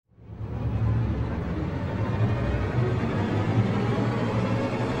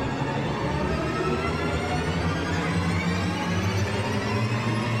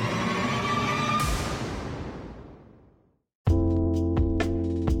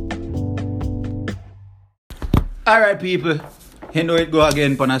Alright, people. You know it go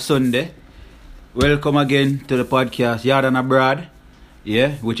again on a Sunday. Welcome again to the podcast, Yard and Abroad.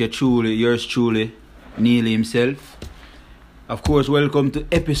 Yeah, with yours truly, Neil himself. Of course, welcome to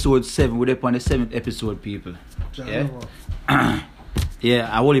episode 7. We're up on the 7th episode, people. Yeah, yeah,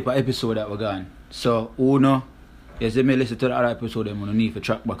 I will for episode that we're gone. So, Uno, yes, they may listen to the other episode, they will need to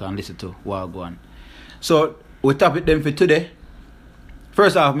track back and listen to what we're going. So, we topic them for today.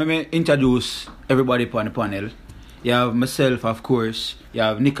 First off, let me introduce everybody on the panel. You have myself, of course. You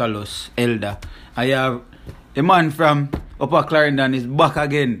have Nicholas, Elder. And you have a man from Upper Clarendon is back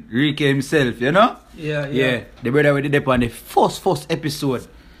again, Ricky himself, you know? Yeah. The brother we did up on the first episode.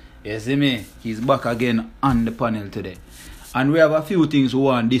 You see me? He's back again on the panel today. And we have a few things we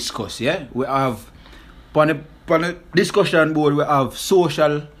want to discuss, yeah? We have, on the discussion board, we have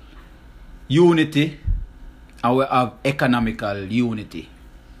social unity and we have economical unity.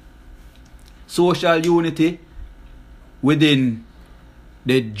 Social unity within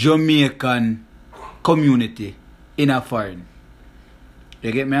the Jamaican community in a foreign.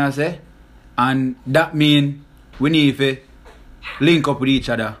 You get me I say? And that means we need to link up with each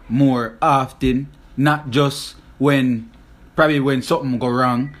other more often, not just when something go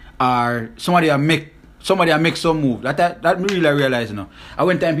wrong or somebody make some move. That me really realize, you know. And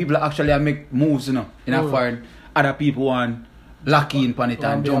when time people actually make moves, you know, in a foreign, other people want lock in on it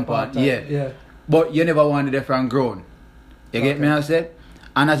and jump out. Yeah. But you never want the different ground. You get me I say?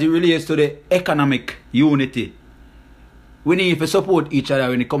 And as it relates to the economic unity, we need to support each other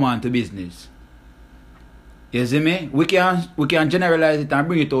when it comes on to business. You see me? We can generalize it and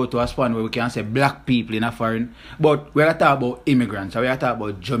bring it out to a span where we can say black people in a foreign, but we're talking about immigrants, or we're talking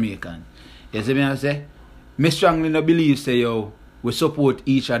about Jamaicans. You see me I say? Me strongly no believe say we support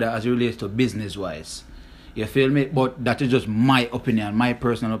each other as it relates to business wise. You feel me? But that is just my opinion, my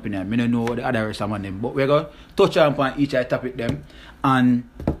personal opinion. I don't know the other rest of them. But we're going to touch on each other topic them. And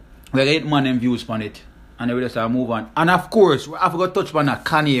we're going to get man and views on it. And then we just move on. And of course, I forgot to touch on that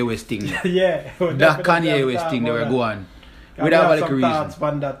Kanye West thing. Yeah. That Kanye West thing that we're going. We have some thoughts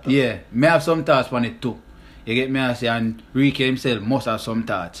on that too. Yeah. May have some thoughts on it too. You get me? I say, and Ricky himself must have some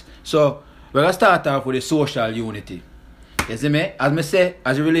thoughts. So, we're going to start off with the social unity. You see me? As I say,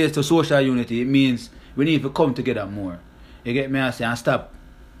 as it relates to social unity, it means we need to come together more. You get me? I say, and stop,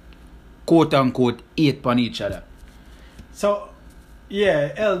 quote unquote, hate on each other. So,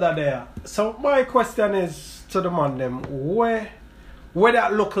 yeah, Elder there. So, my question is to the man them, where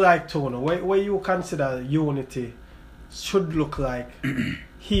that look like, Tony? Where you consider unity should look like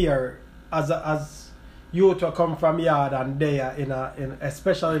here as you to come from yard and there in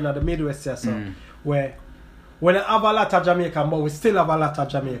especially in the Midwest here, so where we have a lot of Jamaicans, but we still have a lot of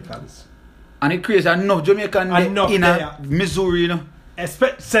Jamaicans. And it creates enough Jamaicans in Missouri, you know.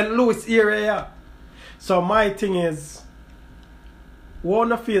 St. Louis area. So my thing is, what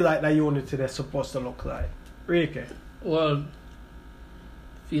do you feel like that unity they're supposed to look like? Ricky? Well,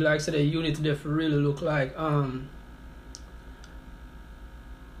 feel like the unity they really look like.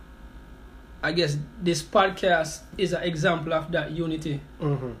 I guess this podcast is an example of that unity.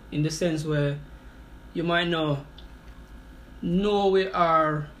 Mm-hmm. In the sense where you might know we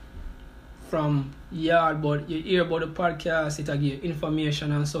are from yard, but you hear about the podcast, it give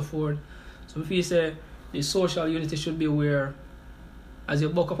information and so forth. So if you say the social unity should be where, as you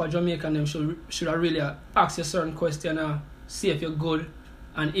buck up a Jamaican, them should really ask you certain question, see if you're good,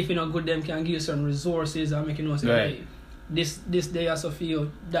 and if you're not good, them can give you certain resources and make you know say, right. Hey, this day has of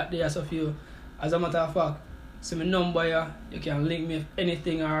you, that day has of you. As a matter of fact, see my number here, you can link me if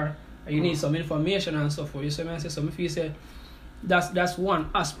anything or you need some information and so forth. You see me say, so if you say that's one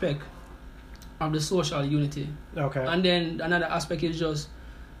aspect of the social unity. Okay. And then another aspect is just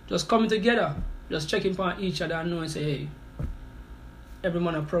coming together, just checking upon each other and knowing say, hey, every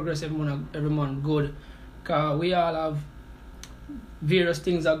man a progress, every man good. Cause we all have various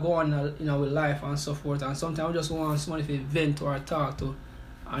things that go on in our life and so forth, and sometimes we just want somebody to vent or talk to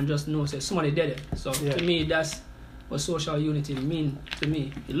and just know say somebody did it. So to me that's what social unity mean to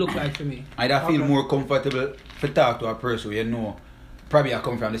me. It look like to me. I feel more comfortable to talk to a person you know probably I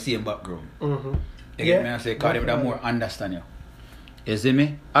come from the same background. Mm-hmm. You get me? I say, because they more understand you. You see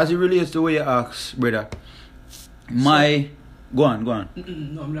me? As it relates to the way you ask, brother, go on.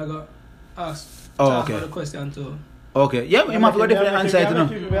 No, I'm not going to ask about the question too. Okay. Yeah, you might have a different answer to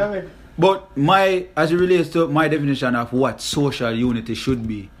know. But as it relates to my definition of what social unity should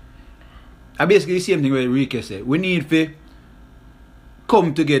be, I basically the same thing what Ricky said. We need to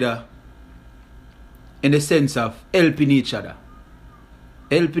come together in the sense of helping each other.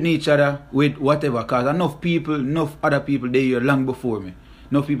 Helping each other with whatever, because enough other people they here long before me.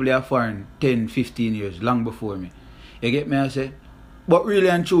 Enough people they are foreign 10, 15 years long before me. You get me I say? But really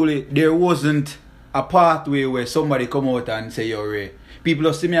and truly, there wasn't a pathway where somebody come out and say, yo, Ray, people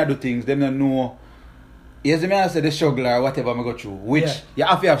just see me do things, them don't know. You see me I say the struggle or whatever I go through, which you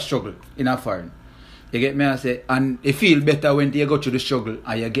have to have struggle in a foreign. You get me I say? And it feel better when you go through the struggle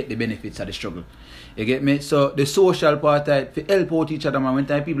and you get the benefits of the struggle. You get me? So the social part, if you help out each other, man, when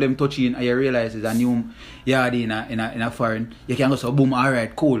time people them touching and you realize it's a new yard in a foreign, you can go so boom,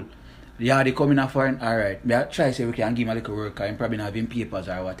 alright, cool. Yeah, they come in a foreign, alright. Me I try to say we can give him a little work and probably not have him papers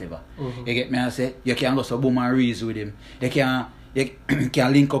or whatever. Mm-hmm. You get me I say? You can go so boom and raise with him. You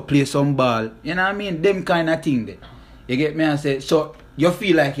can link up, play some ball. You know what I mean? Them kind of thing there. You get me I say? So you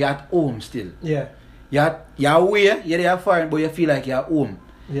feel like you're at home still. Yeah. You're away, you're there foreign, but you feel like you're at home.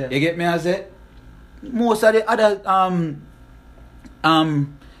 Yeah. You get me I say? Most of the other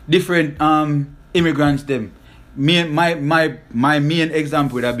different immigrants them. My main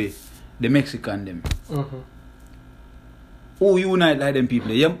example would be the Mexican them. Mm-hmm. Who unite like them people?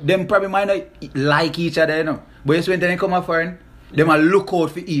 Them probably might not like each other, you know. But you see when they come a foreign, them a look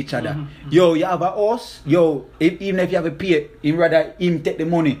out for each other. Mm-hmm. Yo, you have a house, yo, even if you have a pay, him rather him take the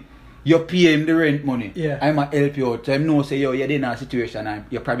money. You pay him the rent money. Yeah. I'm a help you out. So him know say yo, you're in a situation and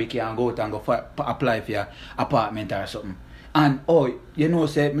you probably can't go out and go apply for your apartment or something. And you know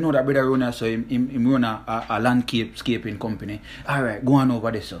say me know that brother runner, so him run a landscaping company. Alright, go on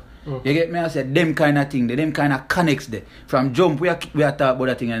over there so. Mm-hmm. You get me? I said them kind of thing, them kind of connects there. From jump we are talk about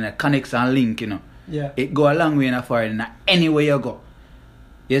that thing and it connects and link, you know. Yeah. It go a long way in a foreign anywhere you go.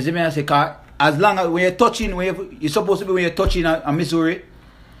 You see me? I say as long as when you're touching, you're supposed to be when you're touching a Missouri.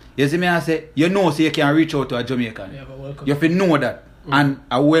 You see me I say, you know so you can reach out to a Jamaican. Yeah, but welcome. You have to know that. And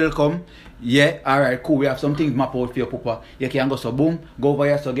a welcome, yeah, alright, cool, we have some things map out for your papa. You can go so boom, go over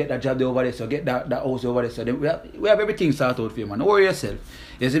here, so get that job there over there, so get that house over there. So then we have everything sorted out for you, man. Don't worry yourself.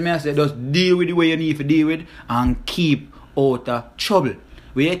 You see me I say, just deal with the way you need to deal with and keep out of trouble.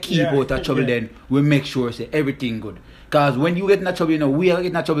 When you keep out of trouble, then we make sure say everything good. Because when you get in trouble, you know, we are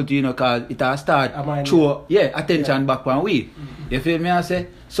getting in trouble too, you know, because it will start through attention back when we. You feel me I say?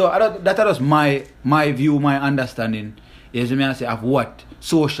 So that is my view, my understanding, is me I say of what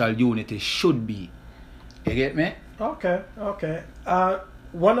social unity should be. You get me? Okay.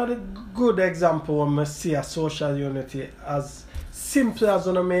 One of the good example when I see a social unity as simple as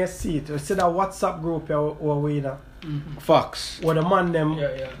when I may see it. We see that WhatsApp group where we in. Facts. Where the man them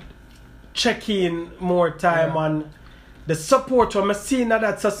check in more time and the support when I see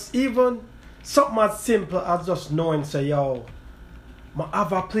that's just even something as simple as just knowing say yo, I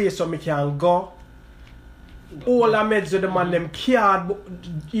have a place where I can go. All I made with the man them care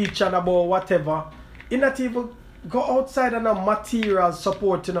each other about whatever. You not even go outside and have material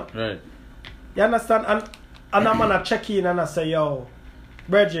support, you know. Right. You understand? And I'm gonna check in and I say, yo,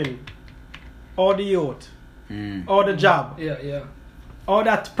 Bridging, all the youth, all the job. Yeah. All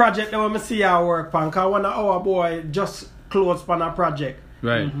that project that we see our work on, because one of our boy just closed on a project.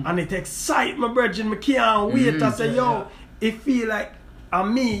 Right. And it excites me, Bridging. I can't wait. I say, yo, it feel like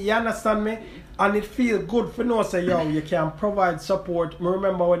me, you understand me? And it feel good for know say, yo, you can provide support. I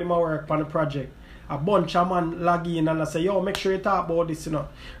remember when I work on the project, a bunch of man log in and I say, yo, make sure you talk about this, you know.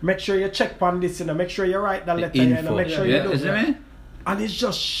 Make sure you check on this, you know. Make sure you write the letter, you know. Make sure you do it. And it's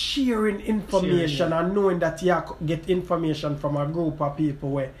just sharing information and knowing that you get information from a group of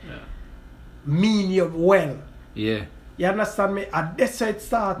people where mean you well. Yeah. You understand me? And that's how it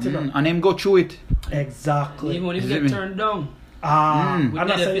starts, you know. And them go through it. Exactly. Even if they get turned down. And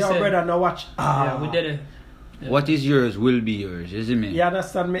I say, yo, brother, now watch. Yeah, we did it. Yeah. What is yours will be yours, isn't me? You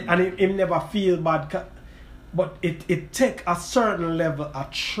understand me? And him never feel bad. But it take a certain level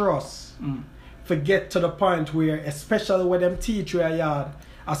of trust to get to the point where, especially when them teach you a yard,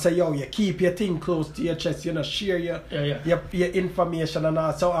 I say, yo, you keep your thing close to your chest, you know, share your information and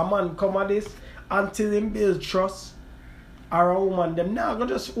all. So a man come at this until him build trust. Or a woman, them now go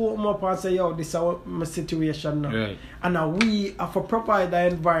just open up and say, yo, this is my situation now. Right. And now we have to provide the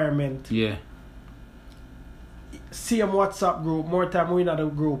environment. Yeah. Same WhatsApp group, more time we in the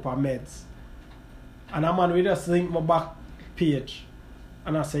group of meds. And a man, we just link my back page.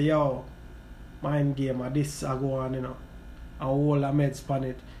 And I say, yo, mind game, and this I go on, you know. And all the meds on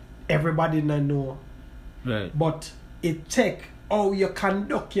it. Everybody don't know. Right. But it take how you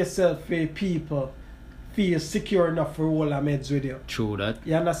conduct yourself with people feel secure enough for all the meds with you. True that.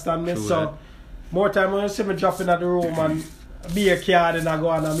 You understand me? True So, that. more time when you see me drop in the room and be a card and I go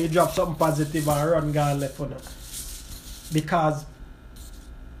on and me drop something positive and run gone left for now. Because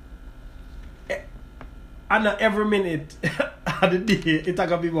and every minute of the day it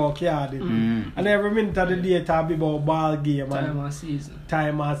gonna be about card. And every minute of the day it be about ball game.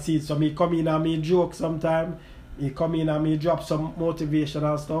 Time and season. So me come in and me joke sometimes. Me come in and me drop some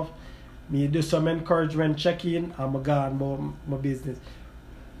motivational stuff. Me do some encouragement check-in and I'm gone about my business.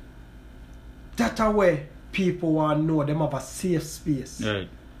 That's a way people want to know them have a safe space. Right.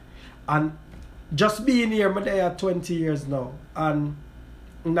 And just being here, I'm there 20 years now, and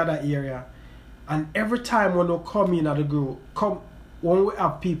in that area. And every time when we come in at the group, when we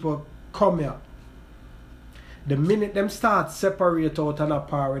have people come here, the minute them start separate out and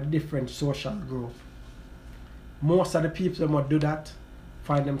apart with different social group, most of the people that do that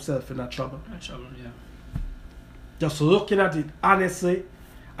find themselves in a trouble. Just looking at it honestly,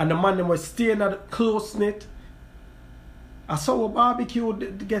 and the man them was staying at close knit. I saw a barbecue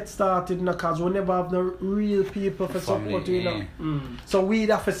get started because we never have no real people for support, you know. So we'd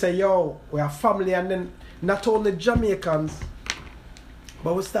have to say, yo, we are family, and then not only Jamaicans,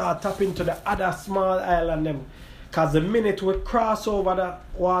 but we start tapping into the other small island them. Because the minute we cross over the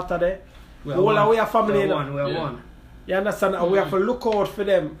water there, we are family. We are one. You understand? And we have to look out for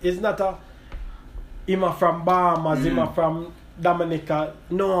them. It's not a him from Bahamas, him from Dominica.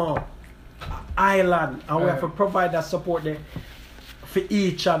 No. Island, and we have to provide that support there for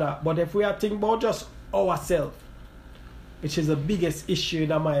each other. But if we are thinking about just ourselves, which is the biggest issue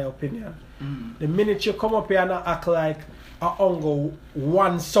in my opinion, the minute you come up here and act like a hunger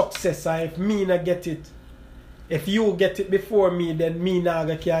one success, and if me not get it, if you get it before me, then me not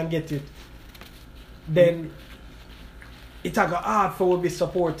can get it, then it's hard for we be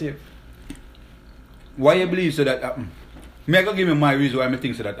supportive. Why you believe so that happen? I can give me my reason why I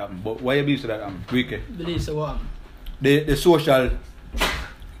think so that happen, but why you believe so that happen? Ricky? Believe so what? The social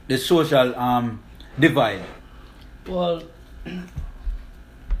divide. Well,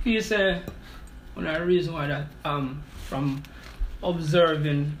 you say one of the reasons why that from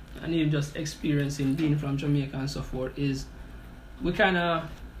observing and even just experiencing being from Jamaica and so forth is we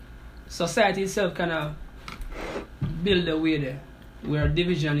society itself build a way there where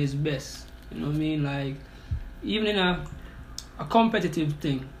division is best. You know what I mean? Like even in a competitive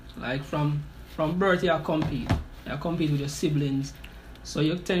thing, like from birth you compete with your siblings, so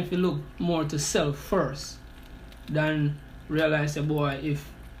you tend to look more to self first than realize that boy, if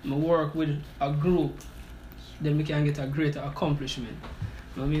I work with a group, then we can get a greater accomplishment.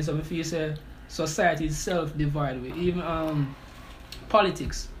 You know what I mean? So if you say society itself divided with even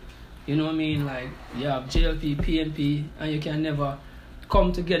politics, you know what I mean? Like you have JLP, PNP, and you can never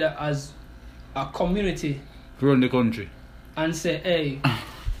come together as a community run the country and say, hey,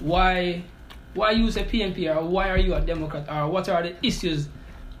 why use a PNP, or why are you a Democrat, or what are the issues?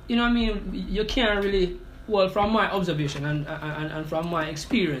 You know what I mean? You can't really, well, from my observation and from my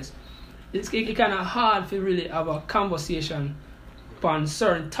experience, it's kind of hard to really have a conversation on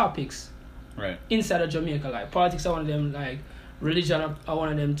certain topics inside of Jamaica. Like politics are one of them, like religion are one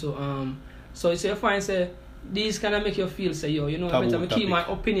of them too. So you find say these kind of make you feel say, yo, you know, I'm going to keep my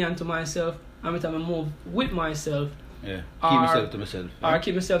opinion to myself, I'm going to move with myself. Yeah, keep myself to myself. Or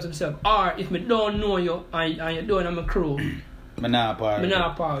keep myself to myself. Or if me don't know you and you don't have my crew, me not part you.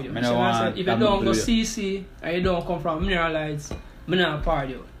 If you don't go CC and you don't come from Mineralites, me not part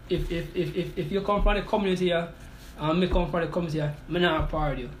you. If you come from the community here and me come from the community here, me not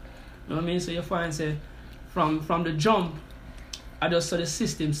part you. You know what I mean? So you find say from the jump, I just saw the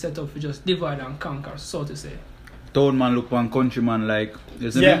system set up for just divide and conquer, so to say. Town man look on countryman like,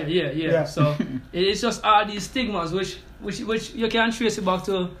 isn't it? Yeah. Yeah. So it's just all these stigmas which you can trace it back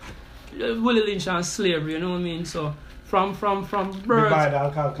to Willie Lynch and slavery. You know what I mean? So from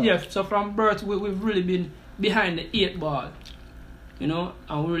birth, So from birth we've really been behind the 8 ball, you know,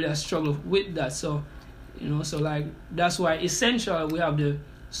 and we really have struggled with that. So you know, so like that's why essential we have the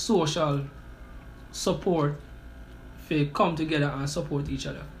social support to come together and support each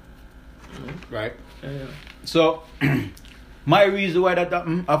other. You know? Right. Yeah. So, my reason why that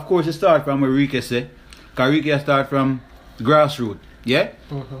happened, of course, it starts from where Ricky say. Because Ricky start from grassroots, yeah?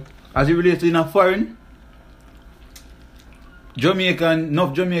 Mm-hmm. As it relates to in a foreign,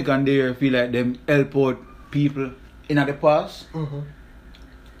 enough Jamaican there feel like them help out people in the past,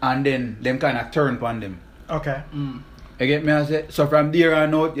 and then them kind of turn upon them. Okay. You get me? I say? So from there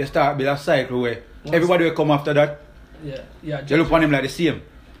on out, you start build a cycle where everybody will come after that. Yeah. You look upon him like the same.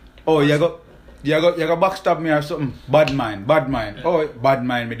 Oh, you got backstab me or something. Bad mind. Yeah. Oh, bad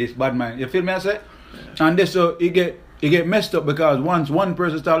mind me this, bad mind. You feel me? I say? Yeah. And this so it get messed up because once one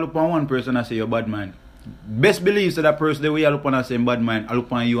person start look upon one person and say you're bad mind. Best believe that person the way you look upon and say bad mind, I look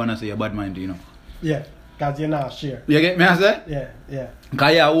upon you and I say you're bad mind, you know. Yeah, because you're not sure. You get me? I say? Yeah.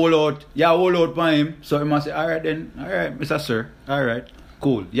 Because you hold out for him, so he must say, alright, Mr. Sir, alright,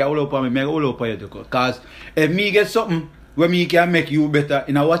 cool. You hold out for me, I hold out for you too. Because if me get something where me can make you better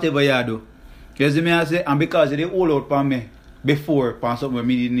in whatever you do, You see me I say, and because they hold out for me before for something where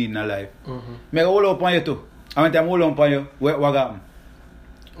me didn't need in my life. Me hold out for you too. And when time hold out for you, what happen?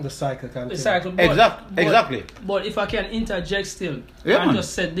 The cycle continues. The cycle. Exactly. But if I can interject still, Yeah, I man.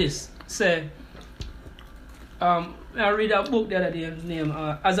 just said this. Say, I read a book the other day named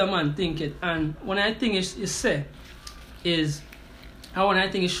As a Man Thinketh, and one I think is say is, and one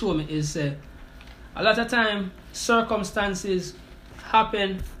I think is show me is a lot of time circumstances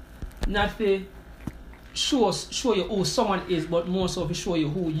happen not to show you who someone is, but more so to show you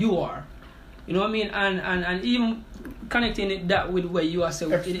who you are. You know what I mean? And even connecting it that with where you are,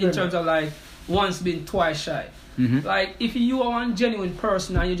 so in terms of like once been twice shy. Mm-hmm. Like if you are one genuine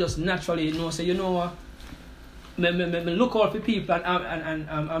person and you just naturally know, say you know what, me look out for people and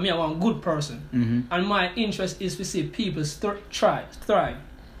I'm a one good person, Mm-hmm. and my interest is to see people thrive.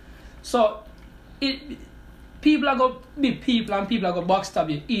 So people are gonna be people and people are gonna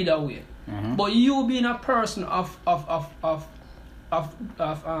backstab you either way. Mm-hmm. But you being a person of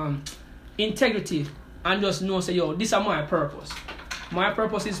integrity and just know, say, yo, this is my purpose. My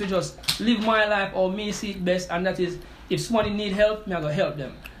purpose is to just live my life or me see it best, and that is if somebody need help, me I go help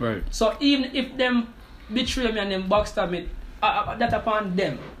them. Right. So even if them betray me and them backstab me, that upon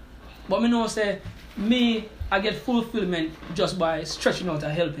them. But me know say me I get fulfillment just by stretching out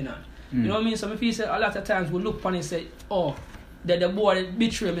and helping out. You know what I mean? So me feel say a lot of times we look upon it and say, oh, the boy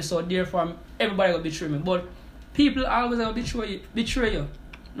betray me, so therefore everybody will betray me. But people always gonna betray you. You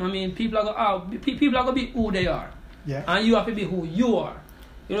know what I mean? People are gonna be who they are. Yeah. And you have to be who you are.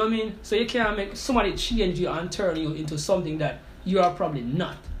 You know what I mean? So you can't make somebody change you and turn you into something that you are probably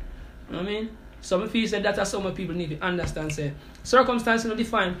not. You know what I mean? So I feel say that's some people need to understand. Say circumstances don't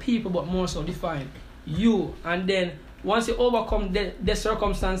define people, but more so define you. And then once you overcome the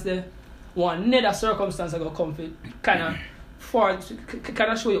circumstance, there one another circumstance are gonna come for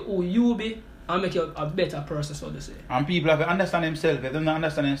kind of show you who you be and make you a better person, so to say. And people have to understand themselves. If they don't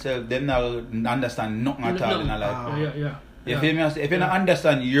understand themselves, they don't understand nothing at all in their life. Yeah. You feel me? If you don't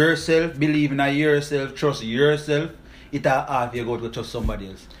understand yourself, believe in yourself, trust yourself, it's hard for you go to trust somebody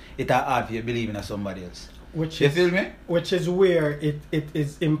else. It's hard for you believe in somebody else. You feel me? Which is where it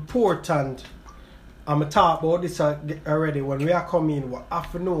is important. I'm talk about this already. When we are coming, we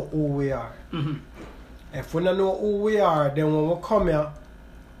have to know who we are. Mm-hmm. If we don't know who we are, then when we come here,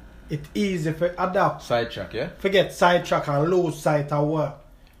 it's easy to adapt. Sidetrack, yeah? Forget sidetrack and lose sight of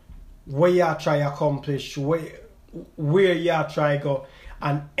where you are trying to accomplish, where you are trying to go,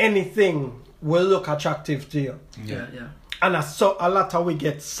 and anything will look attractive to you. Yeah. And a lot of we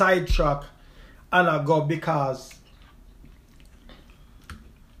get sidetracked and I go because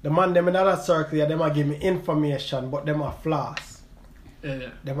the man them in that circle, yeah, them a give me information, but them are flaws. Yeah.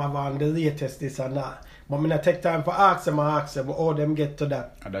 Them have on the latest this and that. But me not take time for ask them, but how them get to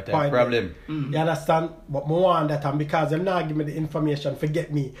that And that's a point. problem. Mm-hmm. You understand? But me want that, and because them not give me the information,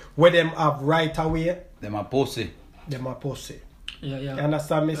 forget me, where them have right away, Them are pussy. them are pussy. Yeah. You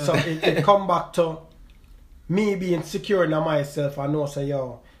understand me? So it come back to me being secure in myself. I know, say,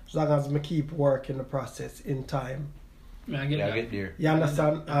 yo, as long as me keep working the process in time. I get that. Get there. You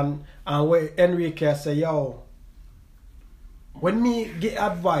understand? And where Enrique say, yo, when me get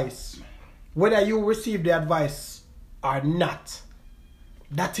advice, whether you receive the advice or not,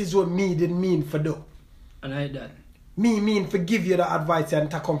 that is what me didn't mean for do. And I hate that. Me mean for give you the advice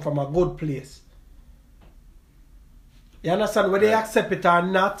and to come from a good place. You understand? Whether they accept it or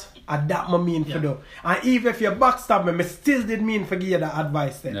not, that me mean for do. And even if you backstab me still did mean for give you the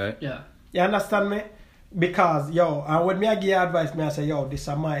advice then. Yeah. You understand me? Because, yo, and when me I give you advice, me I say, yo, this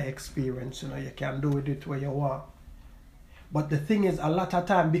is my experience, you know, you can do it where you want. But the thing is, a lot of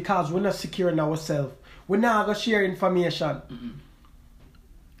time, because we're not secure in ourselves, we're not going to share information. Mm-hmm.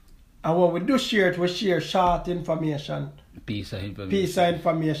 And when we do share it, we share short information. Piece of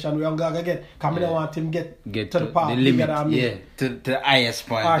information. We don't going to get, because we don't want him get to the part. The limit, Yeah, to the highest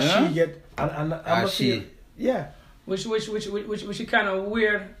point. or huh? she get, and Or she. Yeah. Which is kind of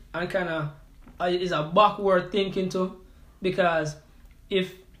weird and kind of is a backward thinking too, because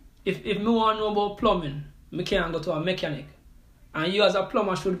if me want to know about plumbing, me can't go to a mechanic, and you as a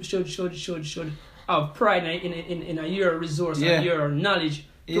plumber should have pride in your resource and your knowledge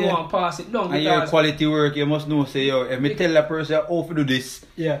to want to pass it down. And your quality work, you must know, say, yo, if me tell a person how to do this,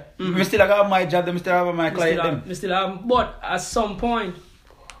 Yeah. me still have my job, me still have my client. Me still have, but at some point,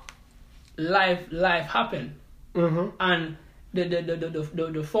 life happen. Mm-hmm. And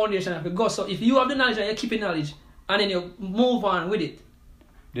the foundation have to go. So if you have the knowledge and you keep the knowledge and then you move on with it,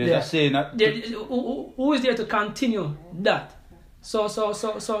 There's a saying that who is there to continue that? So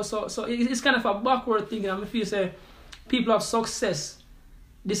it's kind of a backward thing. I feel say people have success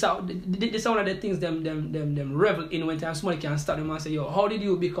this are one of the things them revel in when time somebody can start them and say, yo, how did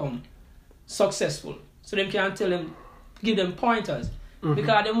you become successful? So them can tell them, give them pointers.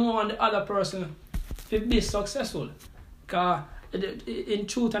 Because they want the other person to be successful. Because in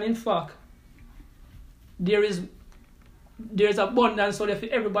truth and in fact, there is abundance so that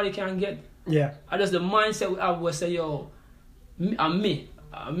everybody can get. Yeah. And just the mindset we have will say, yo, I'm me.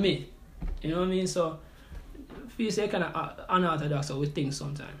 You know what I mean? So feel say kind of unorthodox so we think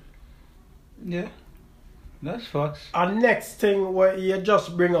sometimes. Yeah. That's facts. And next thing what you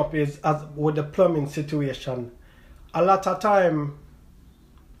just bring up is as with the plumbing situation. A lot of time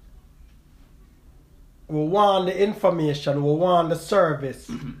we want the information, we want the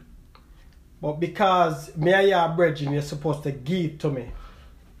service. But because me and your brethren, you're supposed to give it to me.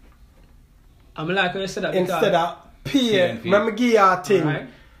 I'm like when you said that instead of paying, remember give you a thing. Right.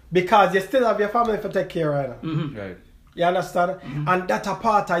 Because you still have your family to take care of. Right. You understand? And that a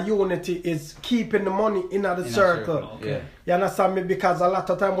part of unity is keeping the money in the circle. Okay. Yeah. You understand me? Because a lot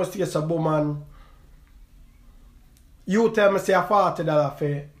of time we see a woman, you tell me say a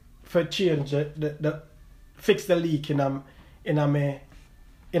 $40 for change the fix the leak in my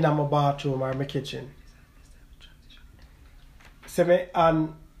bathroom or my kitchen. See me?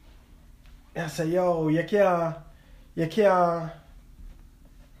 And I say, yo, you can't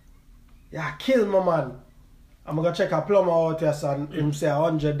kill my man. I'm gonna check a plumber out here, son. Him say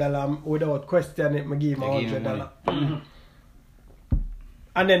 $100 without question it, me give him $100.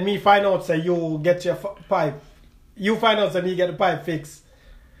 And then me find out say you get your pipe. You find out say me get the pipe fixed.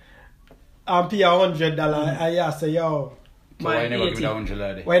 And pay $100. And you say, yo. So why never give that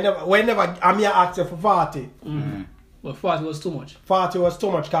 $100? Whenever I'm here asking for 40. But 40 was too much. 40 was too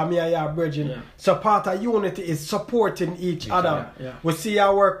much because me and you bridging. Yeah. So part of unity is supporting each other. Yeah. We see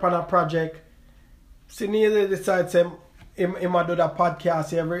our work on a project. See, Neil decides him do that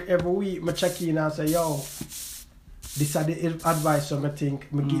podcast every week. I check in and say, yo, this is the advice I think.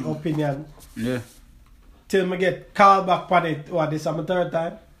 I give opinion. Yeah. Till I get called back on it. What, this is my third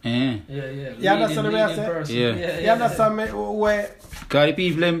time? Yeah. You understand what I say? Yeah. You understand me? Where? Because the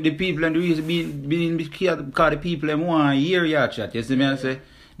people and the reason being because the people them want to hear your chat. You see me I say?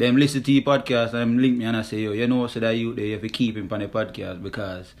 Them listen to your podcast and them link me and I say, yo, you know so that you there, you have to keep him on the podcast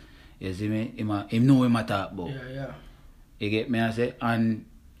because you see me, him know him talk about. Yeah. You get me I say, and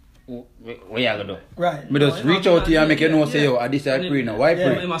what you gonna do? Right. Me just reach out to you and make you know say, yo, this I pray now. Why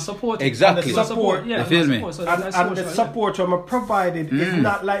pray? My support. Exactly. Support. You feel me? So and the support I'm provided is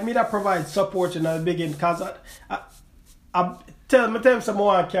not like me that provides support in the beginning because I tell me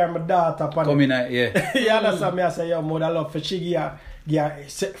someone carry my daughter upon come in, yeah. You understand me? I say, yo, mother love for she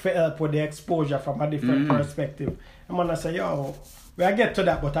for help with the exposure from a different perspective. I'm gonna say, yo, we get to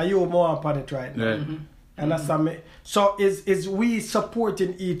that, but are you more upon it right now? Right. Understand me? So is we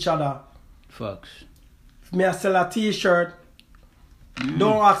supporting each other? Facts. Me I sell a t-shirt.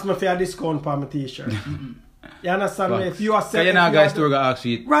 Don't ask me for a discount for my t-shirt. You understand me? If you are selling, you know guys still gonna ask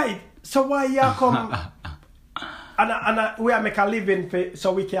you. Right. So why you come and we are make a living for,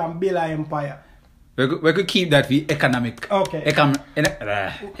 so we can build an empire. We could keep that for economic. Okay.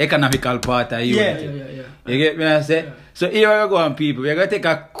 Economical part of unity. Yeah. You get me I say? Yeah. So here we go on people. We're gonna take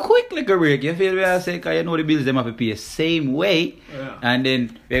a quick little break. You feel me I say? Because you know the bills them have to pay the same way. Yeah. And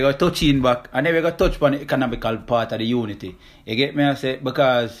then we're gonna touch in back and then we're gonna touch on the economical part of the unity. You get me I say?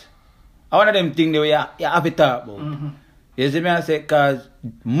 Because one of them things that you have to talk about. You see me I say? Because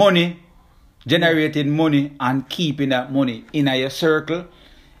money, generating money and keeping that money in your circle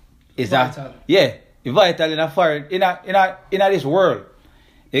is vital. Vital in a foreign in this world.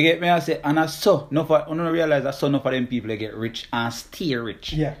 You get me I say, and I don't realize that some of them people get rich and stay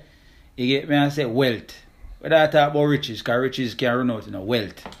rich. Yeah. You get me I say wealth. When I talk about riches, because riches can run out,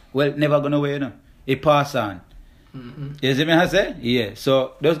 wealth. Wealth never gonna away, It pass on. You see me I say? Yeah.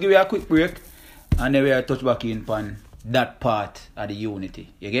 So just give you a quick break and then we'll touch back in on that part of the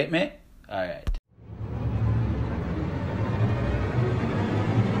unity. You get me? Alright.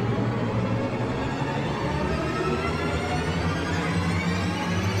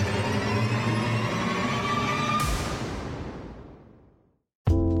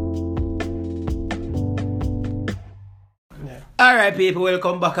 Alright people,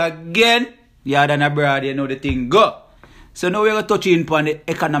 welcome back again. Yeah, than abroad, you know the thing go. So now we're going to touch in on the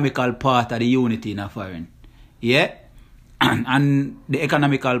economical part of the unity in a foreign. Yeah? And the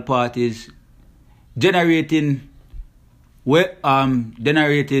economical part is generating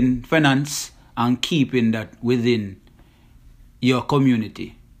finance and keeping that within your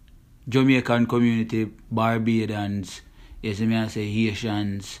community. Jamaican community, Barbadians, you see me I say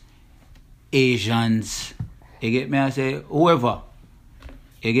Haitians, Asians, you get me I say whoever.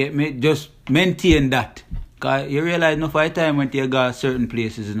 You get me? Just maintain that. Because you realize enough of the time when you go certain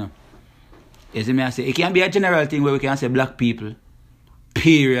places, you know. You see me, I say, it can be a general thing where we can say black people,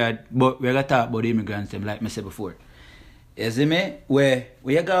 period, but we're going to talk about the immigrants, like I said before. You see me? Where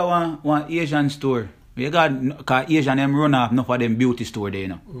you got one Asian store, we got, because Asian them run off enough of them beauty store there, you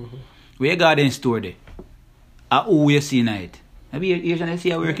know. Mm-hmm. We got them store there. Who we see night? Maybe Asian they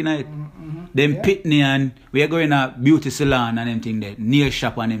see a working night. Mm-hmm. Them Yeah. pitney and we are going to beauty salon and them thing there, nail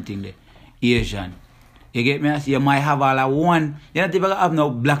shop and them thing there. Asian. You get me? I see you might have all of one. You don't even have no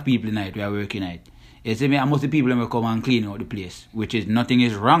black people night we are working night. You see me? And most of the people will come and clean out the place. Which is nothing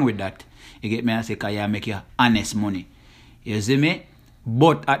is wrong with that. You get me? I say because you make your honest money. You see me?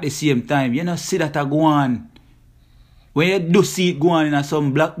 But at the same time, you know see that I go on. When you do see it go on in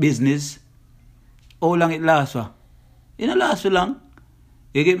some black business, how long it lasts for? It don't last for long.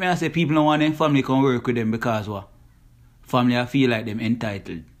 You get me? I say people don't want them family come work with them because what? Family I feel like them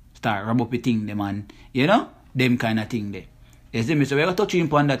entitled. Start rub up the thing them and you know? Them kind of thing there. You see me? So we're going to touch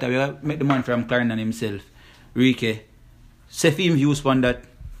him on that. We're going to make the man from Clarendon himself, Ricky, say him views on that.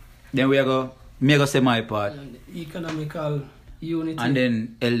 Then we're going to make a semi part. And economical unity. And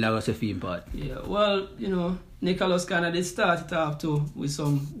then Elder will say him part. Yeah, well, you know, Nicholas kind of did start it off too with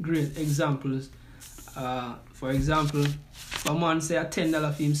some great examples. For example, if a man say a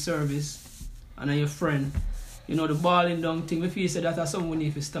 $10 for him service and a your friend, you know, the balling down thing, if you say that as someone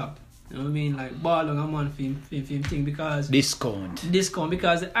need to stop. You know what I mean? Like ball down a man for him thing because Discount.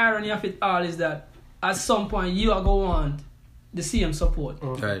 Because the irony of it all is that at some point you are going to want the same support.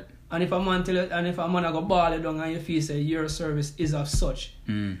 Right. And if a man tell you, and if a man a go ball it down and you feel say your service is of such,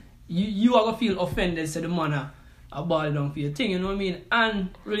 you are gonna feel offended say the man a ball it down for your thing, you know what I mean? And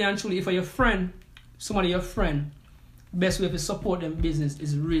really and truly, if you're your friend, somebody your friend, best way to support them business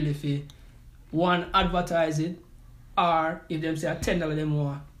is really for one, advertise it, or if them say a $10 them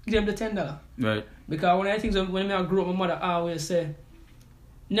more, give them the $10. Right. Because one of the things when I grew up, my mother always say,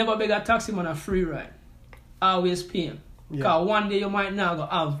 never beg a taxi man a free ride. Always pay him. Because one day you might not go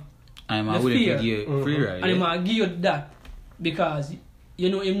have I'm the willing fear. to give you free ride. And he might give you that because you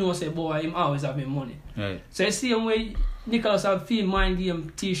know him know say boy him always have him money. Right. So you see him way Nicholas have feel mind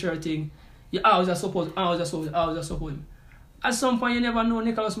game t-shirt thing, you always support him. At some point you never know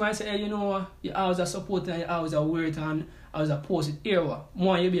Nicholas might say, hey, you know what, you always support and you always wear it and always post it here what.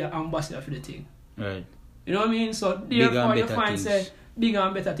 More you be an ambassador for the thing. Right. You know what I mean? So therefore you find say bigger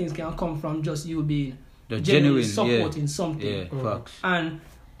and better things can come from just you being the genuinely genuine supporting something. Yeah, facts. And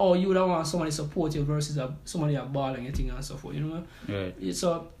or you don't want somebody support you versus somebody a balling your thing and so forth, you know? Right.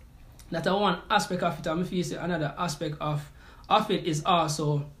 So that's one aspect of it. And if you say another aspect of it is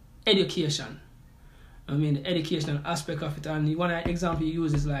also education. I mean the educational aspect of it. And one example you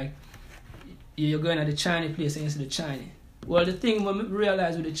use is like you're going to the Chinese place and you see the Chinese. Well the thing we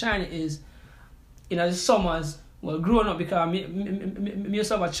realize with the Chinese is in the summers, well growing up because me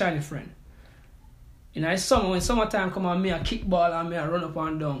used to have a Chinese friend. In the summer, when summertime come on, me a kickball and me a run up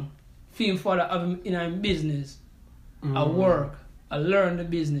and down. Feel for the have him in a business. I work. I learn the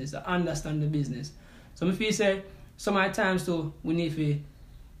business. I understand the business. So me feel say some of the times too we need to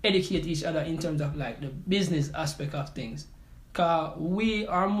educate each other in terms of like the business aspect of things. Cause we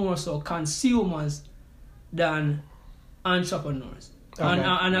are more so consumers than entrepreneurs. Okay.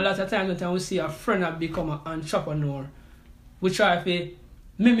 And a lot of times when we see a friend that become an entrepreneur, we try to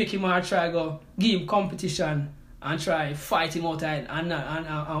mimic him or try to go give him competition and try fight him out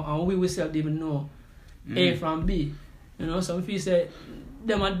and we still even know A from B. You know, so if you say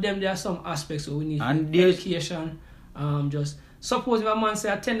there are some aspects where we need and education. Just suppose if a man say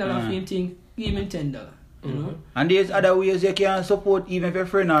a $10 for him thing, give him $10. You know? And there's other ways you can support even if your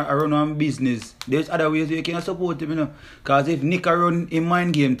friend are run one business. There's other ways you can support him, you know. Because if Nick run a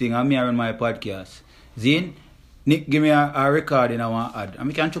mind game thing and me run my podcast, Zane, Nick give me a record and I want ad. And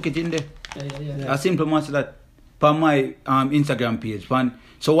we can chuck it in there. Yeah. A simple master that for my Instagram page.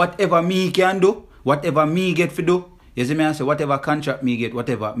 So whatever me can do, whatever me get to do, you see me I say whatever contract me get,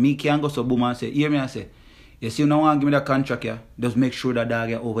 whatever me can go so boom and say, hear me I say, you see you don't want to give me that contract here, just make sure that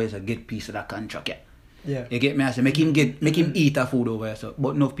dog over here get piece of that contract here. Yeah. You get me I say make him eat a food over here. So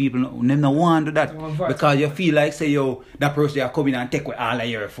but enough people them no want to do that because you feel like say yo that person are coming and take away all of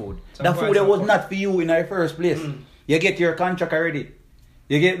your food. So that food that was not for you in the first place. You get your contract already.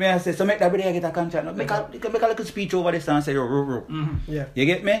 You get me I say so make that video get a contract. No, make a little speech over this and say yo Yeah. You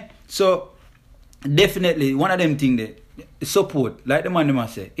get me? So definitely one of them thing there support like the man them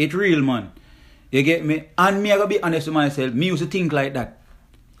say it real man. You get me? And me I gotta be honest with myself, me used to think like that.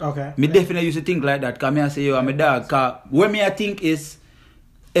 Okay. Me definitely used to think like that. Cause me I say yo I'm a dog. Cause what me I think is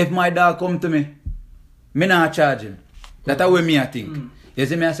if my dog come to me not charge him. That's what me I think. You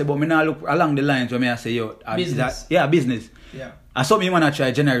see me I say, but me now look along the lines where me I say, yo, Business. business. Yeah. And something you wanna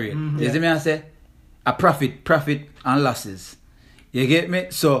try generate. You see me I say, a profit and losses. You get me?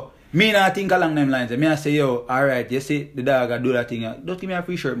 So me now think along them lines. Me I say, yo, alright, you see the dog I do that thing. Don't give me a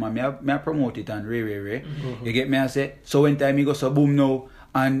free shirt, man. Me I promote it and ray. You get me? I say, so when time me go so boom now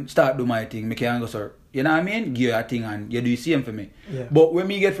and start do my thing, me can go so, you know what I mean? Give you a thing and you do the same for me. Yeah. But when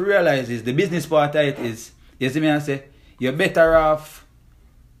me get to realize is the business part of it is, you see me I say, you're better off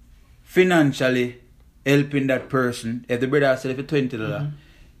financially helping that person. If the brother sell for $20,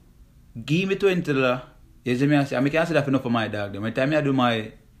 give me $20. You see me I say, I can't say that enough for my dog. When time I do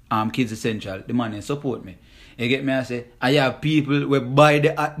my kids essential, the money support me. You get me I say, I have people who buy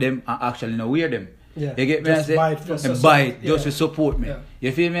at them and actually not wear them. Yeah. You get me Just I say, buy it for and buy it just Yeah. to support me. Yeah.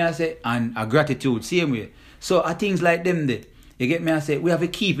 You feel me I say, and a gratitude same way. So things like them there. You get me I say, we have to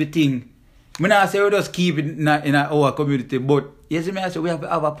keep a thing. Me not say we just keep it in our community, but you see me I say we have to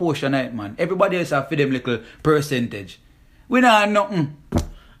have a portion of it, man. Everybody else have for them little percentage. We not have nothing.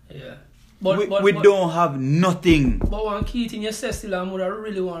 Yeah. We don't have nothing. But one key thing you said still, I would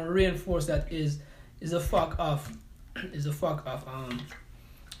really want to reinforce that is the fact of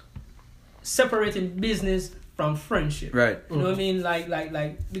separating business from friendship. Right. You know what I mean?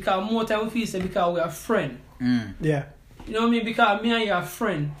 Like because more time we feel say because we are friend. Yeah. You know what I mean? Because me and you are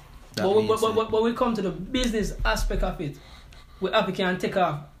friend. That But means when we come to the business aspect of it, we have to can take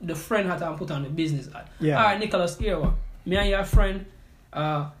off the friend hat and put on the business hat. Yeah. Alright, Nicholas, here what? Me and you are friend.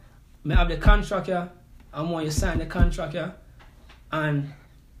 Me have the contract here. I want you sign the contract here. And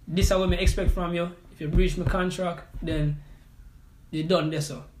this is what me expect from you. If you breach my contract, then you done this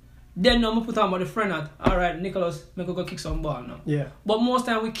so. Then now me put on about the friend hat. Alright, Nicholas, me go kick some ball now. Yeah. But most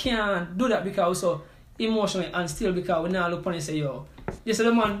time we can't do that because we so emotionally and still because we now look upon and say, yo, this is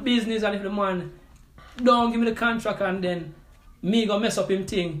the man business, and if the man don't give me the contract and then me go mess up him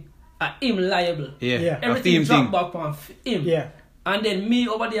thing, him liable. Yeah. Everything drop back on him. Yeah. And then me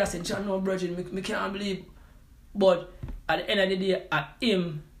over there say, John, no, brethren, me can't believe. But at the end of the day,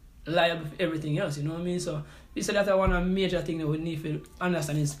 him liable for everything else, you know what I mean? So this is that one of the major thing that we need to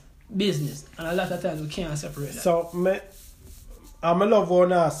understand is business. And a lot of times we can't separate that. So I love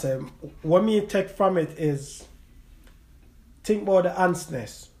what I say. What me take from it is think about the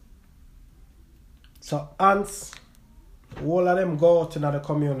ants. So ants, all of them go out in the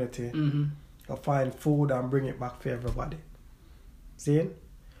community to find food and bring it back for everybody. See?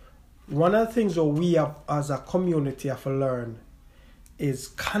 One of the things that we have as a community have to learn is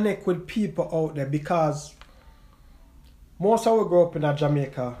connect with people out there, because most of us grow up in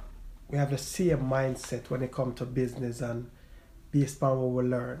Jamaica, we have the same mindset when it comes to business and based on what we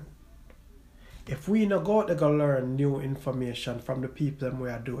learn. If we not go out there go learn new information from the people and we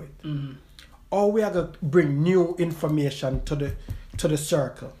are doing it, or we are going to bring new information to the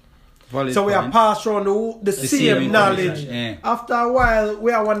circle. Valid So we are point. passed around the same knowledge. Yeah. After a while,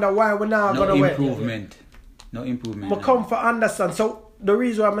 we are wonder why we're not No going to improvement. No improvement. I come for understand. So the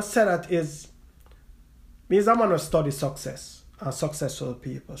reason why I say that is because I'm going to study success and successful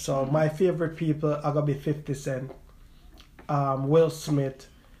people. So my favorite people are going to be 50 Cent, Will Smith,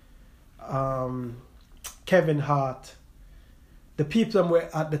 Kevin Hart. The people that were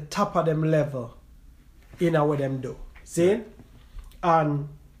at the top of them level in what them do. See? Right. And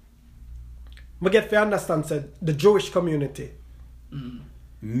we get to understand said the Jewish community.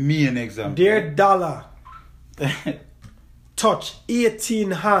 Me an example. Their dollar touch 18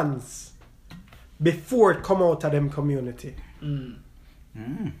 hands before it come out of them community.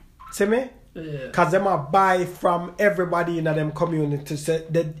 See me? Yeah. Because them are buy from everybody in them community. So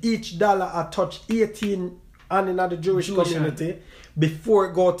that each dollar are touch 18 hand in the Jewish community before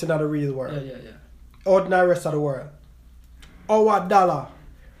it go out in the real world. Yeah. Ordinary rest of the world. Our dollar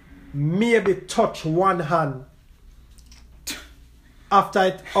maybe touch one hand after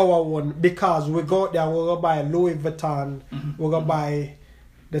it our one, because we go out there, we go buy Louis Vuitton, we go buy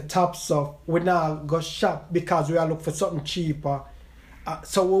the top stuff. We now go shop because we are look for something cheaper.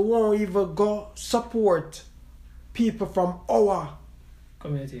 So we won't even go support people from our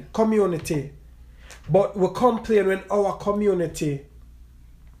community. But we complain when our community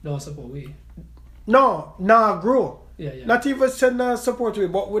don't support we. no grow. Yeah. Not even send support we,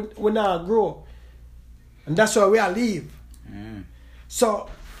 but we now grow. And that's why we are leave. So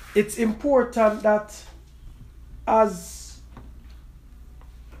it's important that as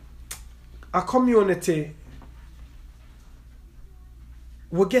a community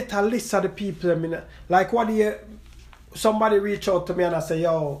we get a list of the people. I mean, like somebody reach out to me and I say,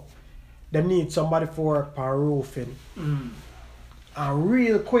 yo, they need somebody for work on roofing. And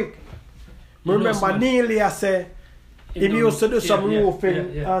real quick, remember nearly I say, He used to do some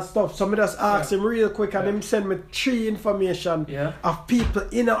roofing yeah. and stuff. So I just asked him real quick and him send me 3 information of people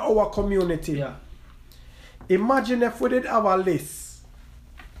in our community. Yeah. Imagine if we did have a list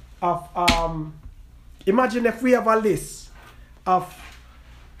of imagine if we have a list of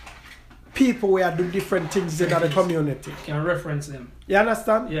people who do different things in the community. Can reference them. You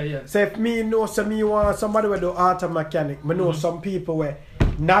understand? Yeah. So if me know me want somebody who do auto mechanic, me know some people where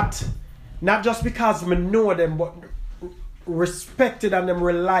not just because me know them, but respected and them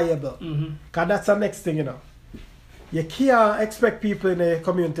reliable. Cause that's the next thing, you know. You can't expect people in the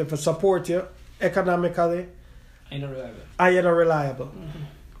community to support you economically. Ain't reliable. And you're not reliable.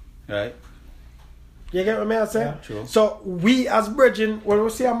 Right. You get what I'm saying? Yeah, true. So we as brethren, when we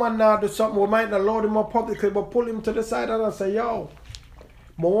see a man now do something, we might not load him up publicly, but pull him to the side and say, yo,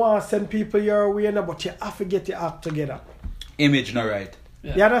 I want to send people your way now, but you have to get your act together. Image not right.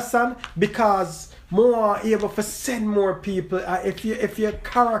 Yeah. You understand? Because more able to send more people. If your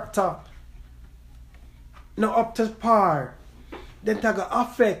character not up to par, then that will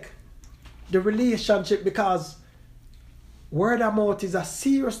affect the relationship, because word of mouth is a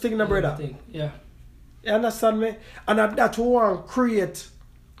serious thing, no brother. Yeah. You understand me? And that we want to create.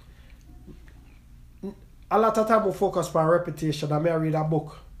 A lot of time we focus on reputation. I may read a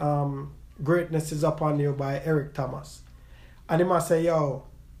book, Greatness is Upon You by Eric Thomas. And he must say, yo,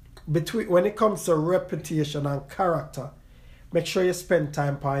 when it comes to reputation and character, make sure you spend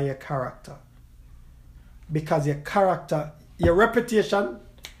time on your character. Because your reputation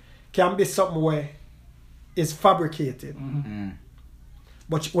can be something where it's fabricated.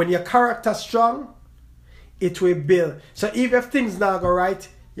 But when your character strong, it will build. So even if things not go right,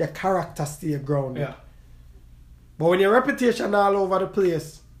 your character stay grounded. Yeah. But when your reputation all over the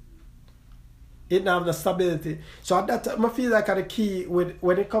place, it don't have the stability. So that I feel like the key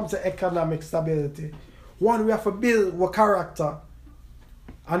when it comes to economic stability. One, we have to build our character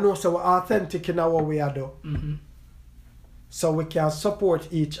and also we're authentic in what we are doing. So we can support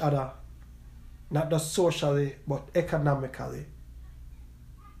each other, not just socially, but economically,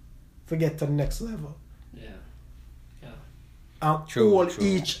 to get to the next level. And hold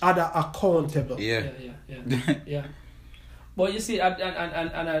each other accountable. Yeah. But you see,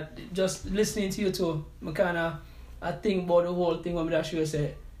 and just listening to you too, I think about the whole thing when I show you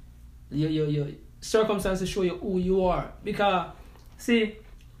say, your circumstances show you who you are. Because, see,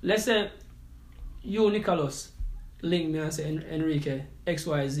 let's say you, Nicholas, link me and say, Enrique,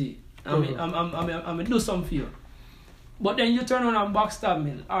 XYZ. I'm do something for you. But then you turn around and backstab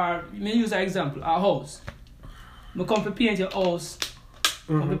me. Or, me use an example, a house. I come to paint your house.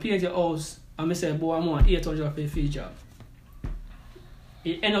 And I say, boy, I want 800 for a free job.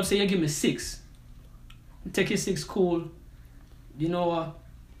 It end up saying, you give me 6. Take your 6, cool. You know what?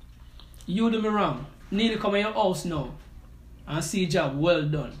 You do me wrong. Need to come in your house now and see job well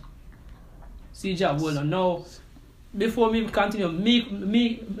done. Now, before me continue,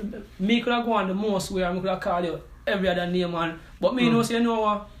 me could have gone the most where I could have called you every other name, man. But me know say, you know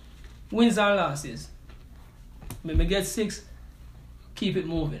what? Wins and losses. Me get 6, keep it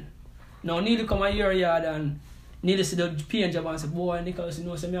moving. Now, need to come in your yard and need to see the paint job and say, boy, Nicholas, you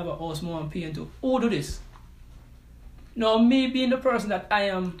know, say me have a house more and paint too. Who do this? Now, me being the person that I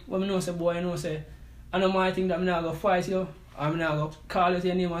am, when I know, say, boy, you know, say, I know my thing that I'm not going to fight you, I'm not going to call you to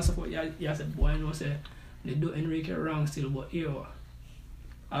your name and support you. You say, boy, you know, say, they do Enrique wrong still, but here,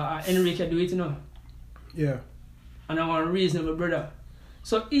 Enrique do it, you know. Yeah. And I want a reasonable brother.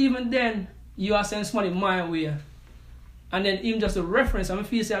 So even then, you are sending money my way. And then even just a reference, I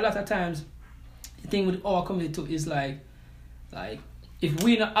feel say a lot of times, the thing with our community too is like if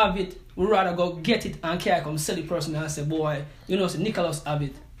we not have it, we rather go get it and can't come sell the person and say, boy, you know, say Nicholas have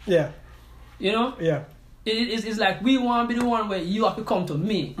it. Yeah. You know? Yeah. It's like we want to be the one where you have to come to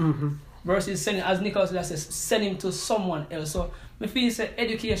me. Versus sending, as Nicholas says, send him to someone else. So I feel say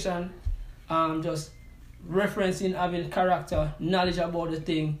education, just referencing, having character, knowledge about the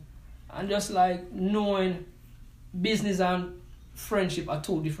thing, and just like knowing business and friendship are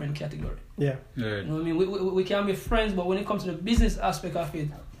 2 different categories. Yeah. You know what I mean? We can be friends, but when it comes to the business aspect of it,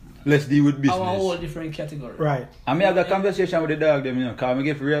 let's deal with business. our whole different category. Right. I have a conversation with the dog them, you know, because I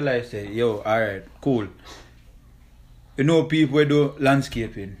get to realize, say, yo, alright, cool. You know people who do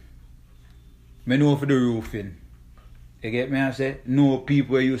landscaping. I know for the roofing. You get me? I say, know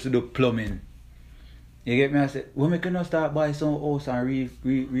people who used to do plumbing. You get me? I say, when we can start buy some house and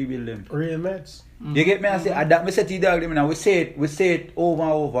rebuild them. Real meds. You get me? I say, that me say to the dog them, and we say it over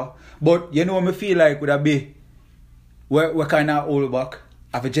and over. But you know what I feel like would that be? We're kind of hold back.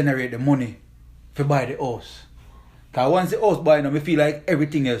 Have to generate the money to buy the house. Because once the house buy now, I feel like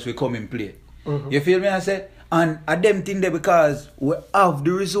everything else will come in play. You feel me? I say, And a them thing there because we have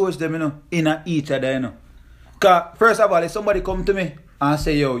the resource them, in each other, Cause first of all, if somebody come to me and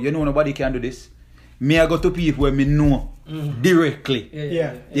say, yo, nobody can do this. Me I go to people where me know directly.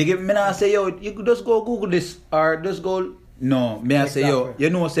 Yeah. You get me now say, yo, you could just go Google this or just go. No, me I say,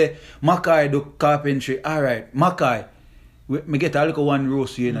 yo, say, Mackay do carpentry. Alright, Mackay, me get a little one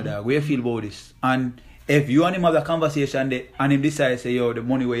roast you dog. Where you feel about this? And if you and him have a conversation there and him decide say, yo, the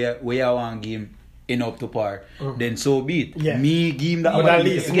money where you want to give him in up to par, then so be it. Yeah. Me give him that But money. at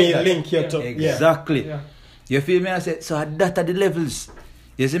least me link you to. Exactly. Yeah. You feel me? I say, so that are the levels.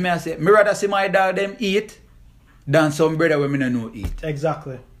 You see me? I say, me rather see my dog them eat than some brother where me no know eat.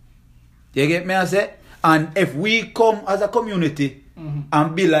 Exactly. You get me? I say, and if we come as a community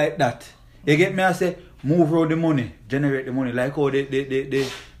and be like that, you get me? I say, move around the money, generate the money, like how the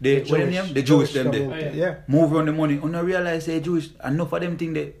Jewish them there. Yeah. Move around the money. You don't realize say Jewish, enough of them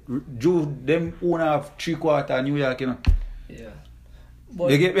think that Jews them own have 3/4 New York, Yeah.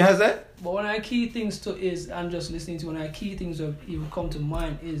 You get me? I say. But one of the key things to is, I'm just listening to one of the key things that even come to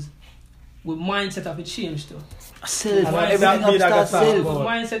mind is with mindset have a change too. Self, And everything that up starts self. With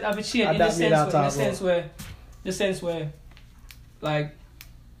mindset have a change And in the that sense where like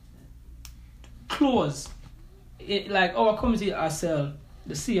clothes, like our community are sell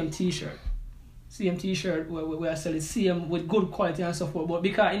the CM t-shirt where I sell it CM with good quality and so forth. But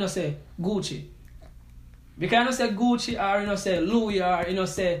because say Gucci, because say Gucci or say Louis or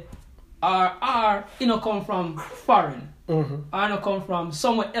say or come from foreign. I don't come from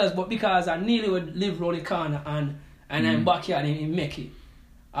somewhere else, but because I nearly would live round the corner and I'm backyard and make it.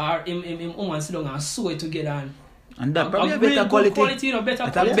 Or him woman sit down and sew it together and that probably a better quality.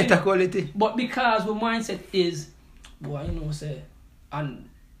 Better quality. But because the mindset is, boy, say, and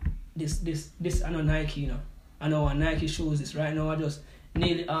this I know Nike, I know a Nike shoes this right now I just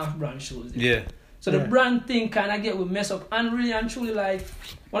nearly half brand shoes. Yeah. So the brand thing kind of get we mess up, and really and truly like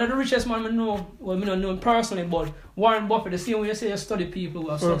one of the richest man I know, well me not know him personally, but Warren Buffett, the same way you say you study people who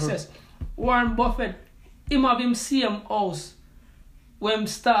have success. Warren Buffett, him have him same house when him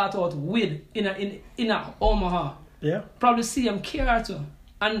start out with in a Omaha. Yeah. Probably see him care too.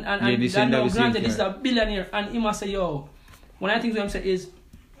 And now granted this is a billionaire and he must say, yo, one of the things him say is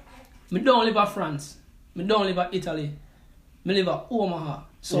me don't live in France, me don't live in Italy, me live in Omaha.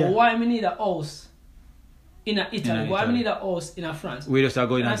 So why me need a house in Italy? Why me need a house in France? We just are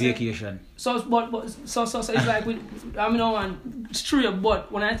going on vacation. So it's like it's true,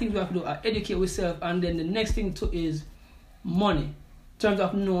 but one of the things we have to do is educate ourselves, and then the next thing too is money. In terms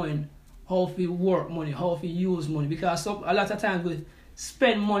of knowing how to work money, how to use money. Because a lot of times we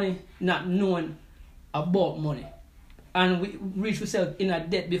spend money not knowing about money. And we reach ourselves in a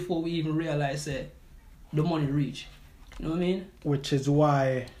debt before we even realize the money reach. You know what I mean? Which is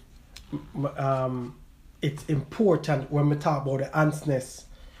why it's important when we talk about the honestness,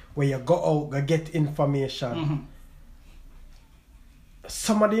 where you go out, go get information.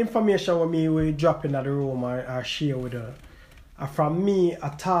 Some of the information when we drop in the room or share with her, from me, I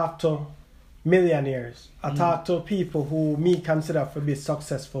talk to millionaires. I talk to people who me consider to be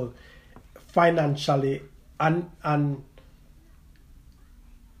successful financially and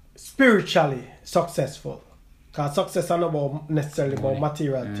spiritually successful. Because success is not about necessarily about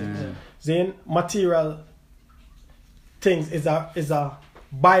material things. Then material things is a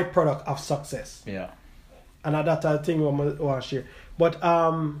byproduct of success. Yeah. And that's a thing we want to share. But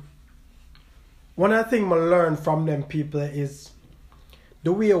one of the things I learned from them people is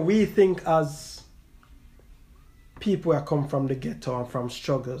the way we think as people who come from the ghetto and from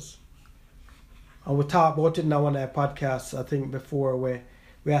struggles. And we talk about it now on our podcast, I think before, where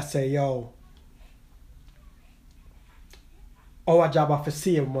I say, yo, our job is to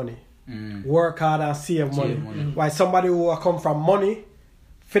save money. Work hard and save money. Why somebody who come from money,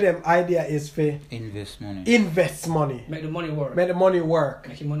 for them idea is for invest money. Make the money work. Make the money work.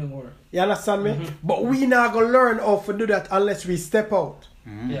 Make your money work. You understand me? But we not gonna learn how to do that unless we step out.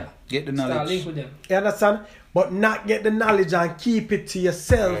 Yeah. Get the knowledge. Start link with them. You understand? But not get the knowledge and keep it to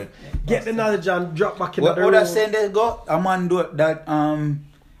yourself. Right. Get the knowledge and drop back in the room. What I saying there go, a man do that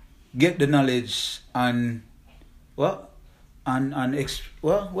get the knowledge and what?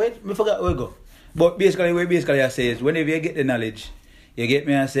 Wait, me forgot where we go. But basically I say is whenever you get the knowledge, you get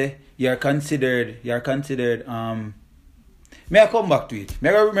me, I say you're considered may I come back to it. May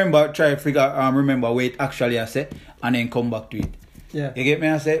I remember remember what it actually I say and then come back to it. Yeah. You get me,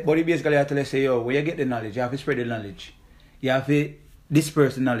 I say, but basically I tell you say, yo, when you get the knowledge, you have to spread the knowledge. You have to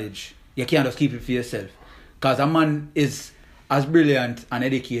disperse the knowledge. You can't just keep it for yourself. Because a man is as brilliant and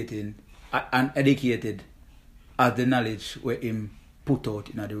educated as the knowledge where him put out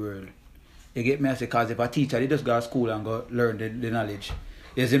in the world. You get me? I say, because if a teacher, they just go to school and go learn the knowledge.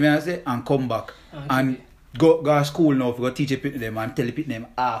 You see me? I say, and come back. Okay. And go to school now for go teach them and tell them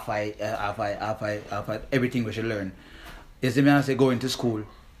half everything we should learn. You see me? I say, go into school.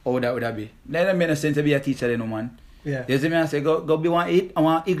 How that would that be? Then it makes no sense to be a teacher, then, no man. Yeah. You see me? I say, go be one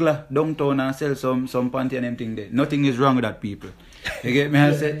igla downtown and sell some panty and them thing there. Nothing is wrong with that, people. You get me?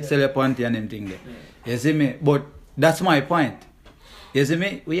 I say, sell a panty and them thing there. You see me? But that's my point. You see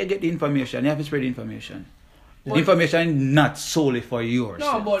me? When you get the information, you have to spread the information. The information not solely for yours.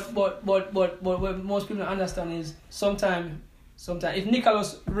 No, but what most people don't understand is sometimes if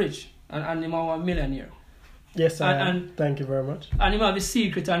Nicholas rich and him a millionaire. Yes, and thank you very much. And him have a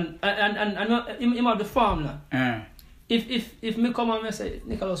secret and him have the farm now. If me come and me say,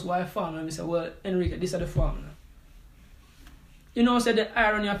 Nicholas, why farm? And me say, well, Enrique, this is the farm now. You know, so the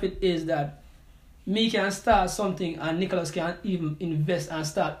irony of it is that me can start something and Nicholas can even invest and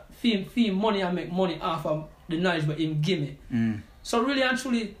start fee money and make money off of the knowledge but him give me. So really and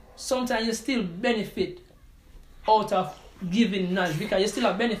truly, sometimes you still benefit out of giving knowledge because you still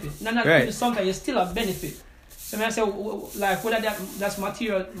have benefit. Right. Sometimes you still have benefit. So when I say like whether that's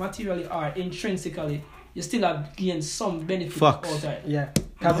materially or intrinsically, you still have gained some benefit out of it. Yeah.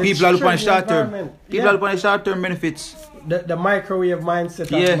 People are looking short term. People are looking short term benefits. The microwave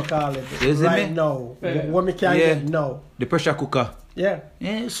mindset, as we call it. Right now. What we can get now. The pressure cooker. Yeah.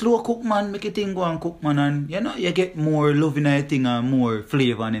 Slow cook, man. Make a thing go and cook, man. And you get more love in a thing and more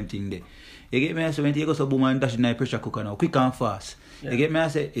flavor and everything there. You get me? So when you go to boom and dash in a pressure cooker now, quick and fast. Yeah. You get me? I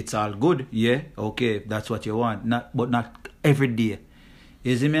say, it's all good. Yeah, okay, that's what you want. But not every day.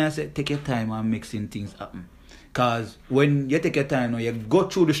 You see me? I say, take your time and mixing things happen. Because when you take your time, you go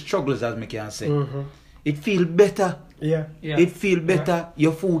through the struggles, as me can say. It feel better. Yeah. It feel better.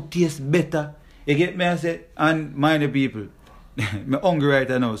 Your food tastes better. You get me? I say, and mind the people. I'm hungry right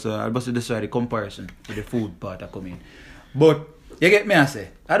now, so I'll just decide the comparison to the food part of coming. But you get me? I say,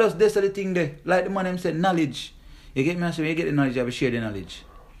 I just this the thing there. Like the man them said, knowledge. You get me? I say, when you get the knowledge, you have to share the knowledge.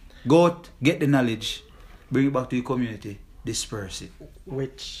 Go out, get the knowledge, bring it back to your community, disperse it.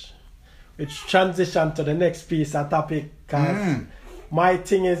 Which transition to the next piece of topic, because my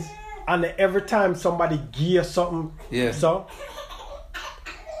thing is, and every time somebody gears something, so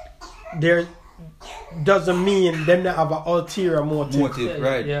there doesn't mean them that have an ulterior motive.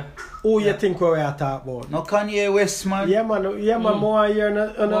 Right? Yeah. Who you think we are talking about? No Kanye West, man. Yeah, man. More year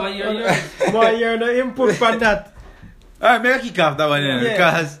no input from that. Alright, may I kick off that one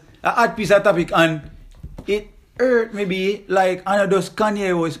because I had piece of topic and it hurt maybe like I know those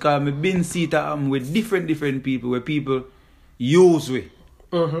Kanye West because me been seated with different people where people use it.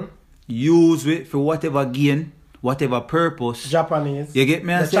 Use it for whatever gain, whatever purpose. Japanese. You get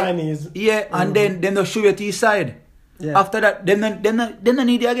me? The Chinese. Yeah, and then they'll show you to your side. Yeah. After that, then they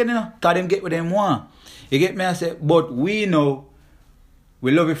need it again, you know, because them get what they want. You get me? I say, but we know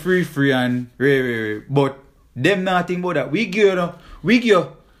we love it free and rare. But them nothing about that. We give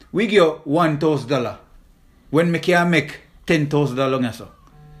you $1,000 when me can make $10,000 so.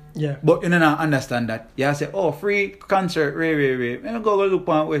 Yeah. But you don't understand that. You say, oh, free concert, rare. Let me go look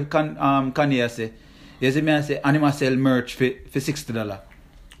on where Kanye say. You see me? I say, and him sell merch for $60.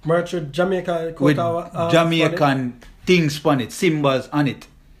 Merch with Jamaica with Jamaican things on it, symbols on it.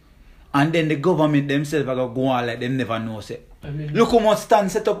 And then the government themselves are going to go on like them never know. Say. Look how much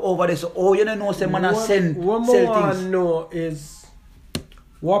stand set up over there. So, you don't know, say, man, I sell things. What I want to know is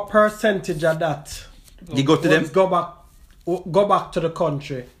what percentage of that you go to them? Go back to the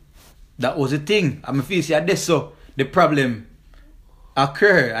country. That was the thing. I'm feel say that's so the problem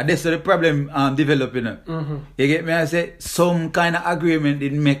occur. And that's so the problem developing. You get me? I say some kind of agreement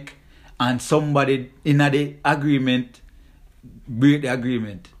did make and somebody in the agreement break the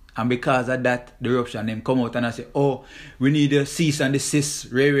agreement. And because of that, the eruption, them come out and I say, oh, we need a cease and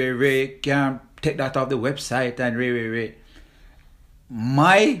desist. Ray. Can't take that off the website and Ray.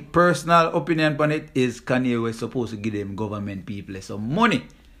 My personal opinion on it is Kanye was supposed to give them government people some money.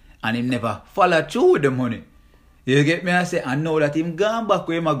 And him never follow through with the money. You get me? I say, I know that him gone back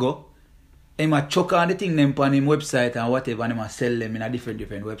where him a go. Him a chuck on the thing them on him website and whatever. And him a sell them in a different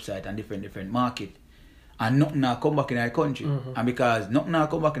website and different market. And nothing now come back in our country. And because nothing now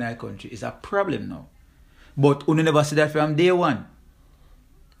come back in our country, it's a problem now. But you never see that from day one.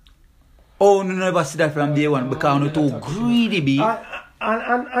 Oh, you never see that from day one because you're too greedy, be. And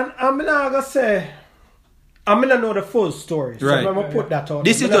I'm not going to say, I'm going to know the full story. So I'm going to put that out.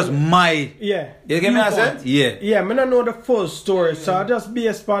 This is just my... Yeah. You get me what I said? Yeah. Yeah, I'm going to know the full story. So I just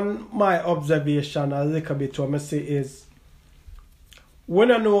based on my observation a little bit what I say is,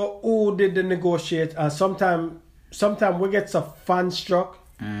 when I know who did the negotiate, and sometimes we get some fan struck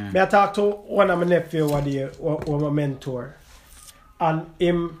Me I talk to one of my nephew was my mentor. And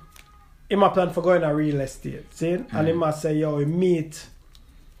him a plan for going to real estate. See? And him a say, yo, he meet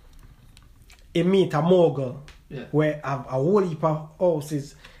a mogul where have a whole heap of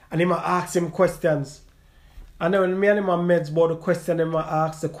houses. And him a ask him questions. And then when me and him a met about the question him a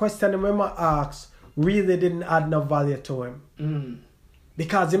ask, the question him a ask really didn't add no value to him.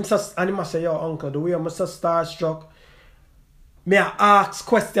 Because him say, yo, uncle, the way I'm so starstruck, me I ask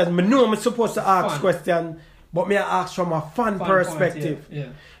questions. Me know I'm supposed to ask questions, but me I ask from a fun perspective. Point, yeah.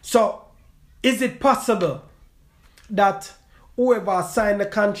 So, is it possible that whoever signed the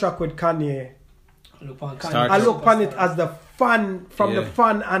contract with Kanye, I look upon it as the fun, from the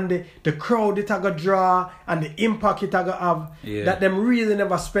fun and the crowd it a go draw and the impact it a go have, that them really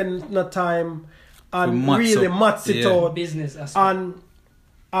never spend no time and really mats it out. Business aspect.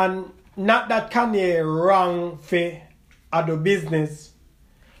 And not that Kanye wrong for do business,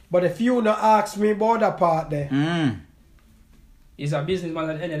 but if you not ask me about that part there, he's a businessman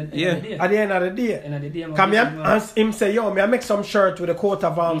at the end of the day. At the end of the day. Come him say, yo, me I make some shirt with a coat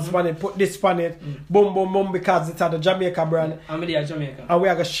of arms on it, put this on it, boom, boom, boom, because it's at the Jamaica brand. I'm at Jamaica. And we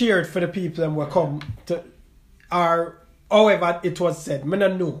are going to share it for the people and will come to, or however it was said. Me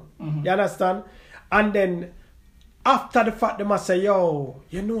not know. You understand? And then, after the fact, they must say, yo,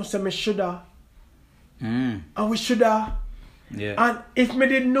 you know, so me shoulda. And we shoulda. Yeah. And if me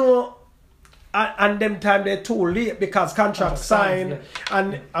didn't know, and them time they're too late because contract signed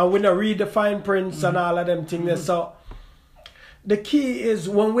and we not read the fine prints and all of them things. So the key is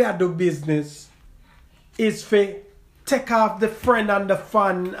when we are do business is for take off the friend and the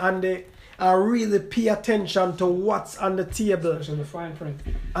fun and really pay attention to what's on the table. Especially the fine print.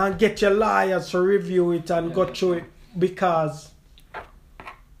 And get your lawyers to review it and go through it, because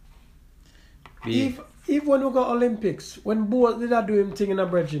if when we go Olympics, when Bolt did I do him thing in a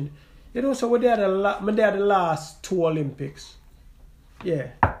bridging, you know, so we there the last 2 Olympics.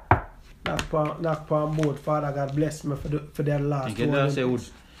 Yeah. Knock on board. Father God bless me for their last 2 Olympics. Say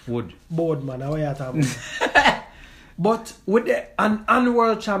wood. Board man, how you talking about? But with the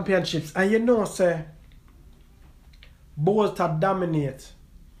World Championships, and you know, say, Bolt had dominate,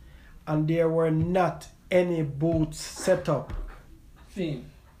 and there were not any booths set up. Theme.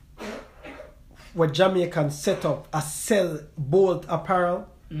 Where Jamaicans set up a sell Bolt apparel.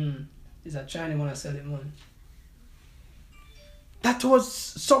 It's a Chinese man that sell it, man. That was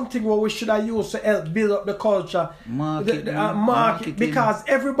something what we should have used to help build up the culture. Market. Because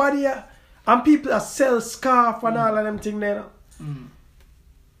everybody, and people that sell scarf and all of them things there.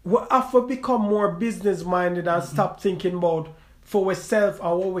 We have to become more business minded and stop thinking about for ourselves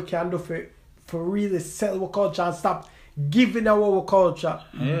and what we can do for really sell our culture and stop giving away our culture.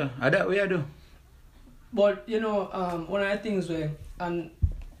 Yeah, that we do. But you know, one of the things where, and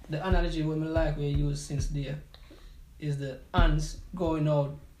the analogy we like we use since there is the ants going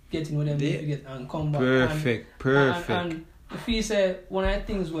out, getting what them need to get and come back. Perfect. And if you say one of the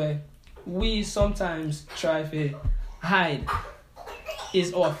things where we sometimes try to hide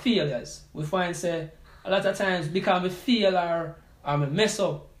is our failures. We find say a lot of times because we fail or we mess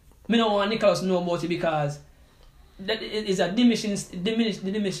up, me don't want Nicholas know about it because that is a diminishing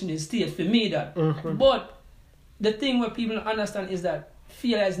state for me that. But the thing where people don't understand is that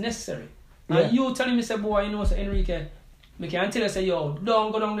failure is necessary. And you telling me say, boy, you know, say Enrique, me can tell you say, yo,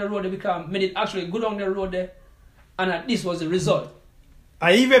 don't go down the road there because me did actually go down the road there and this was the result.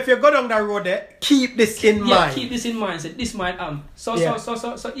 And even if you go down that road there, keep this in mind. Yeah, keep this in mind. Say this might So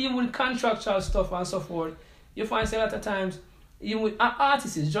even with contractual stuff and so forth, you find say a lot of times, even with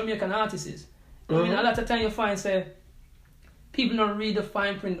artists, Jamaican artists, I mean a lot of times you find say people don't read the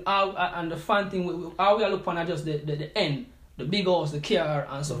fine print and the fun thing how we are looking at just the end, the big house, the car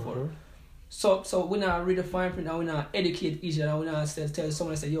and so forth. So we not read the fine print and we not educate each other, we not tell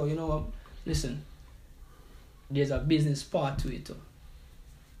someone say, yo, you know what, listen, there's a business part to it too.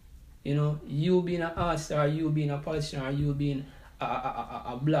 You know, you being an artist or you being a politician or you being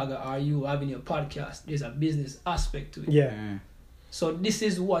a blogger or you having your podcast, there's a business aspect to it. Yeah. So this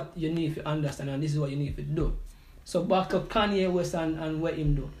is what you need to understand and this is what you need to do. So back to Kanye West and what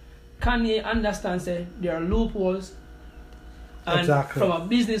him do. Kanye understands that there are loopholes and from a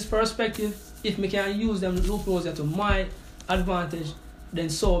business perspective, if me can use them loopholes to my advantage, then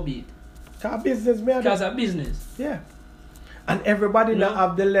so be it. Because a business. Yeah. And everybody now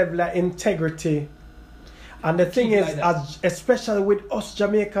have the level of integrity. And the thing is, like especially with us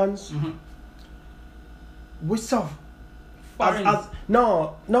Jamaicans, we suffer.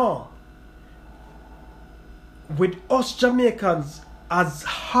 No. With us Jamaicans, as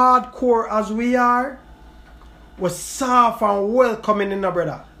hardcore as we are, was soft and welcoming in a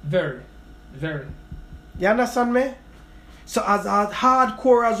brother. Very, very. You understand me? So as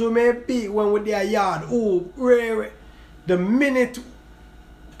hardcore as we may be when we're their yard, the minute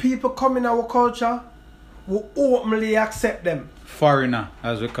people come in our culture, we openly accept them. Foreigner,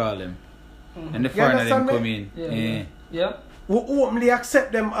 as we call them. And the foreigner them come in. Yeah. We openly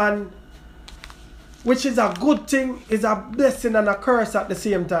accept them, and which is a good thing, is a blessing and a curse at the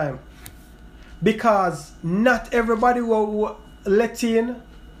same time. Because not everybody will let in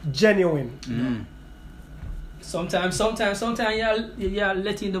genuine. Sometimes you're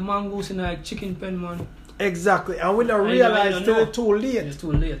letting the mongoose in a chicken pen, man. Exactly, and we don't realize till it's too late. It's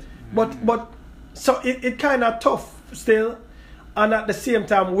too late. But so it kind of tough still, and at the same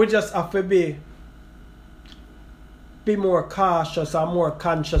time we just have to be more cautious and more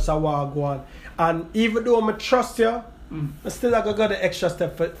conscious of what go on. And even though I trust you, I still have to go the extra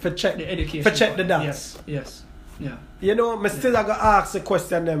step for check the education. For check the dance. Yes. Yeah. You know, I still have to ask the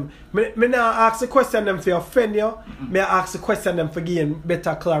question them. Me not ask the question them for offend you. Me ask the question them for gain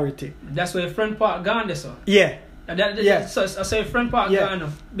better clarity. That's where friend part gone there, sir. Yeah. So I say friend part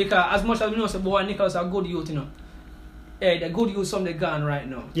gone because as much as we know, say boy Nicholas a good youth, you know. Hey, the good youth some they gone right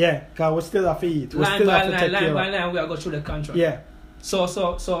now. Yeah, because we still have to eat. We line still by have to take care line of. by line we are go through the contract. Yeah. So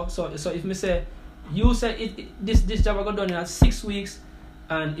if me say you say this job I got done in 6 weeks,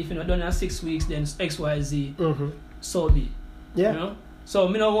 and if you're not done in 6 weeks, then XYZ. So be. Yeah. You know? So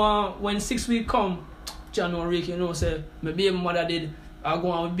me no want when 6 weeks come, January, you know, say my baby mother did I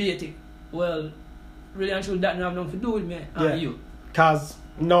go on with baby. Well, really and truly that don't have nothing to do with me and you. Cause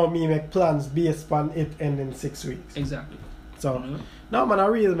now me make plans based on it ending 6 weeks. Exactly. So no man, a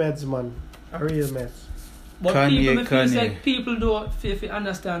real meds man. A real meds. But Kanye, feels like people don't if you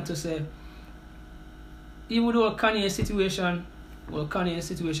understand to say even though Kanye situation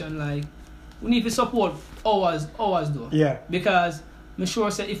like we need to support ours though. Yeah. Because I'm sure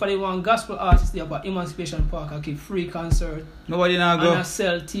say if I want gospel artists there about Emancipation Park, I keep free concert. Nobody now go. And I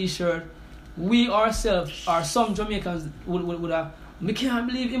sell t-shirt. We ourselves are some Jamaicans would have me can't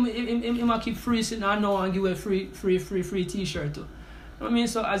believe him keep free sitting and now and give a free t-shirt too. You know what I mean?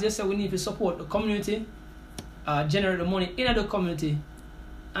 So as you said, we need to support the community, generate the money in the community,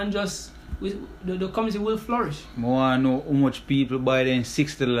 and just the community will flourish. I want to know how much people buy them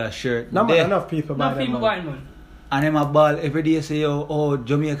 $60 shirt. Not enough people buy Enough them. people buying, man. And them a ball every day say, oh,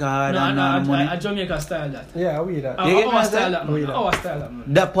 Jamaica hard and money. No, Jamaica style that. Yeah, we that. Our style that, man. Our style that,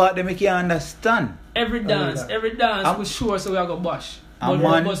 man. That part they make you understand. Every dance we sure so we are going to bash.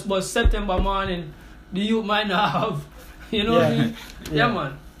 But September morning, the youth might not have, you know what I mean? Yeah,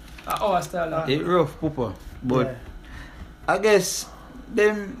 man. Our style that. It's rough, Papa. But I guess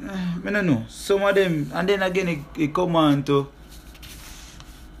them, I don't know, some of them, and then again it come on to,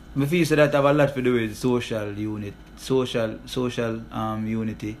 I feel so that have a lot to do with social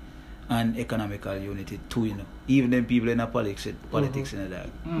unity and economical unity too, you know. Even them people in the politics in the dog.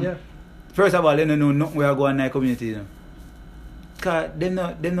 Yeah. First of all, they don't know nothing where I go in the community, you know. Because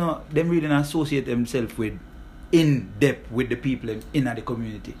them really don't associate themselves with in depth with the people in the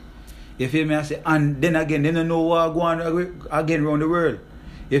community. You feel me? I say, and then again, they don't know what go on again around the world.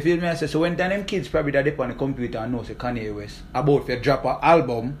 You feel me? I say, so when them kids probably that they on the computer and know say Kanye West about to drop an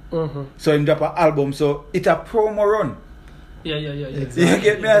album, so him drop an album, so it's a promo run. Yeah. Exactly. You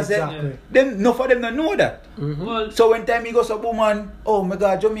get me? I say, Exactly. them no for them don't know that. Well, So when time he goes up, man, oh my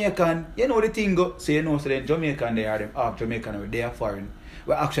God, Jamaican, you know the thing go, so you know, so then Jamaican they are them half Jamaican, they are foreign.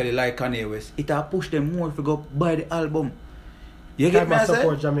 But actually like Kanye West, it will push them more to go buy the album. You get me? I say?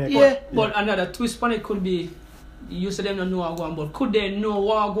 Support Jamaica. Yeah. But another twist on it could be, you say them don't know what go on, but could they know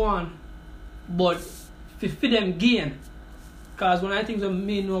what go on? But for them gain, because when I think that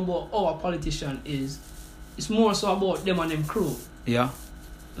me know about our politician is, it's more so about them and them crew. Yeah.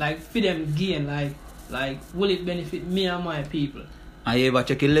 Like for them gain, like will it benefit me and my people? And you ever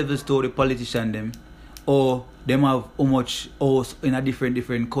check the levels to the politician them, or them have how much house in a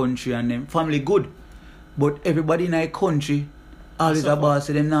different country and them family good, but everybody in a country always about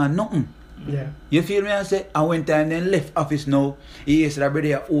say them nah nothing. Yeah. You feel me? I say, and when time then left office now, he is that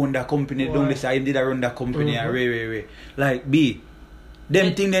brother own that company, don't listen, he did run that company and way. Like B,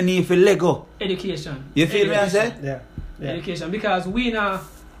 them thing they need for Lego. Education. You feel me? I say? Yeah. Education, because we now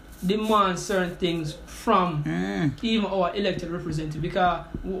demand certain things from even our elected representative. Because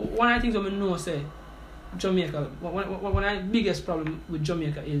one of the things I know say Jamaica, one of the biggest problem with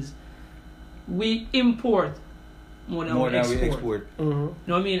Jamaica is we import more than we export. You know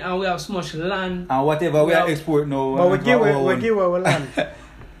what I mean? And we have so much land. And whatever we are export now. But we give away land.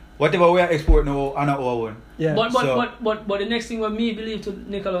 whatever we are exporting now on our own. Yeah. But So- the next thing what me believe to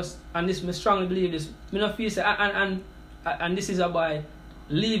Nicholas, and this me strongly believe this, me not feel say and this is about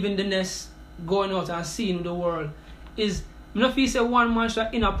leaving the nest, going out and seeing the world, is me not feel say one man should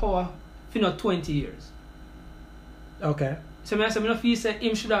in a power for not 20 years. Okay. So me not feel say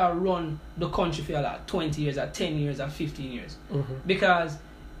him should have run the country for like 20 years or 10 years or 15 years. Mm-hmm. Because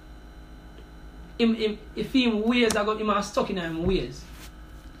if him ways are him are stuck in him ways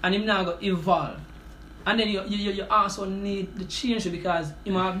and him now got evolve. And then you also need the change because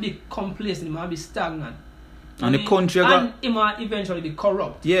he might be complacent, he might be stagnant. And the country and he might eventually be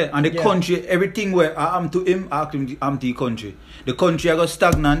corrupt. Yeah, and the Yeah. country, everything where I am to him, I am to the country. The country I got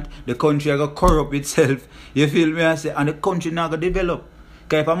stagnant, the country I got corrupt itself. You feel me? I say, and the country now got develop.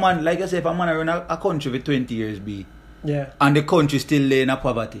 Because if a man, like I say, if a man run a country for 20 years, Yeah. and the country still lay in a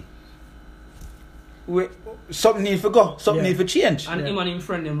poverty, something need to go, something Yeah. need to change. And Yeah. him and him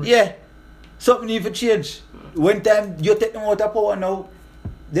friend them rich. Yeah, something need to change. When time you take them out of power now,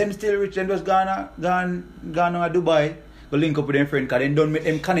 them still rich, them just gone to Dubai, go link up with them friend, because they don't make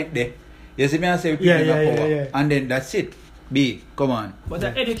them connect there. You see me, I say, Yeah, people yeah, in yeah, power. yeah. And then that's it. Come on. But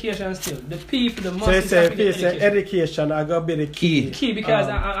the education still, the people, the So you masses say have if to you get say education. education, I got be the key. Key because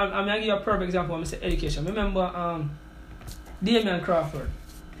Um, I'm gonna give you a perfect example when I say education. Remember Damian Crawford,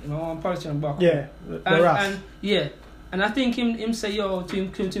 one politician back home. Yeah, the Ras. and yeah, and I think him say yo to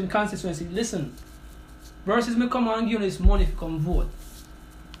him constituency, listen, versus me come and give you this money to come vote.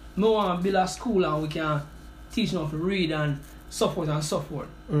 Me want to build a school and we can teach them to read and so forth and so forth.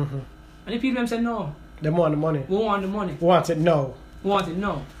 Mm-hmm. And the people them say no, They want the money. we want the money, Want it now. we want it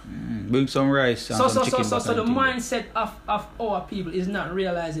now. Bring some rice and So some chicken. so back the and thing. mindset of our people is not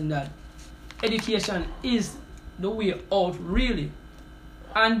realizing that education is the way out really.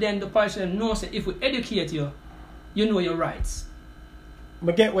 And then the person knows that if we educate you, you know your rights.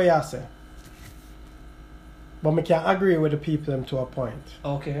 I get what you say. But I can agree with the people them to a point.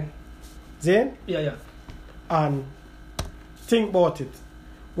 Okay. Zane? Yeah. And think about it.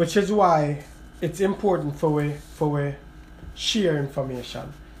 Which is why it's important for we share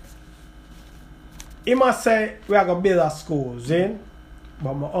information. He must say we are gonna build a school, Zane,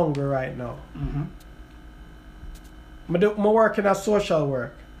 but I'm hungry right now. Mm-hmm. I work in a social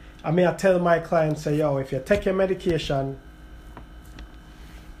work. I tell my clients, say, yo, if you take your medication,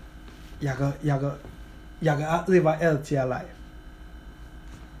 you gotta live a healthier life.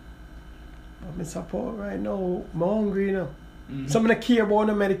 But I support right now, I'm hungry, you know. Mm-hmm. So I don't care about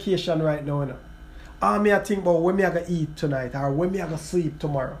the medication right now, you know. I think about when I gonna eat tonight or when I gonna sleep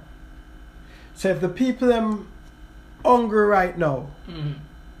tomorrow. So if the people them hungry right now,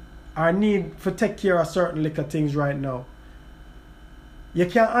 Mm-hmm. or need to take care of certain little things right now, you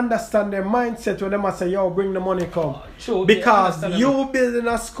can understand their mindset when they say, yo, bring the money come. True, Because yeah, you building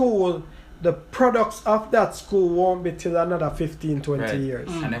a school, the products of that school won't be till another 15, 20 Right. years.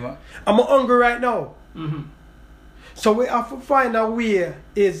 Mm. And them, I'm hungry right now. Mm-hmm. So we have to find a way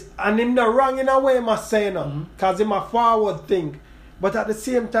and him not wrong in a way, I must say now, Mhm. because him a forward think. But at the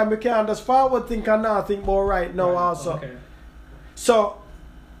same time, we can't just forward think and not think about right now also. Okay. So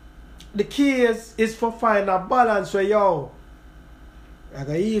the key is for find a balance where, yo, I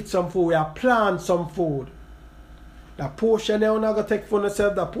gotta eat some food, we are plant some food. That portion there, we're not gonna take for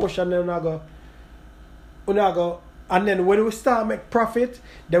yourself, that portion there, we're not gonna, and then when we start make profit,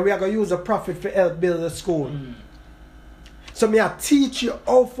 then we are gonna use the profit to help build the school. Mm. So me I teach you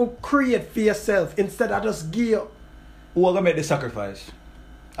how to create for yourself instead of just give. who are gonna make the sacrifice?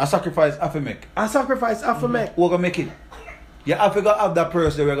 A sacrifice have to make. A sacrifice have to make. Who are gonna make it? You have to have that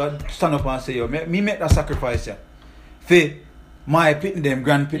person who gonna stand up and say, yo, me make that sacrifice, yeah. For my pitting them,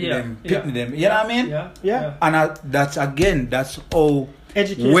 grand pitting them, pitting them. You know what I mean? Yeah. And that's how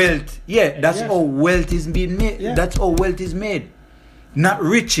Education. wealth. Yeah, that's Yes. how wealth is being made. Yeah. That's how wealth is made. Not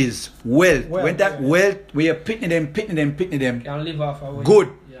riches, wealth. Wealth, When that yeah. wealth, we are pitting them. Can live off our way. Good.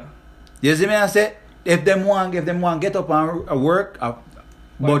 Yeah. You see me? I say, if them want get up and work, By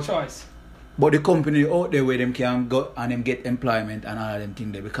but choice. the company out there where them can go and them get employment and all them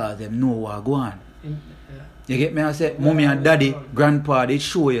things there because them know what go on. Yeah. You get me? I say, mommy and daddy, grandpa, they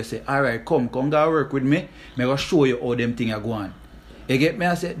show you, say, alright, come go work with me. Me go show you how them things are going. You get me?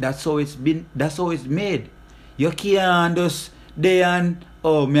 I say, that's how it's made. You can't just day and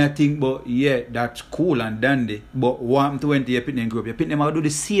me I think, but yeah, that's cool and dandy. But 120 you put them group, you put them out do the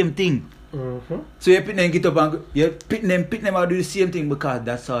same thing. Mm-hmm. So you put them get up and you put them out do the same thing because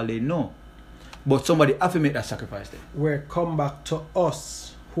that's all they know. But somebody have to make that sacrifice there. We come back to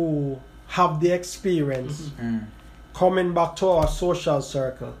us who have the experience, Mm. coming back to our social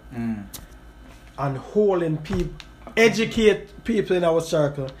circle Mm. and holding people educate people in our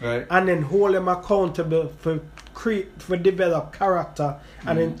circle, Right. and then hold them accountable for develop character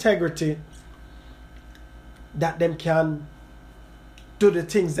and integrity, that them can do the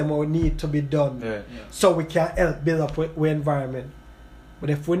things that we need to be done, so we can help build up with environment. But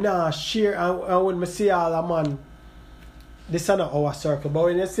if we not share, and when we see all a man, this is not our circle, but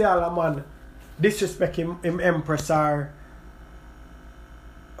when you see all a man disrespect him empress or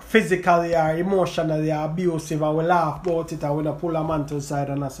physically or emotionally or abusive, and we laugh about it and we not pull a man to the side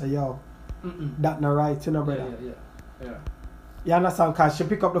and I say, yo, that not right, you know, brother. Yeah. You understand? Because she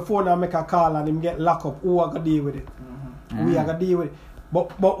pick up the phone and make a call and him get locked up. Who are going to deal with it? We are going to deal with it.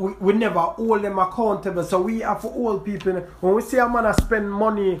 But we never hold them accountable. So we have to hold people. When we see a man spend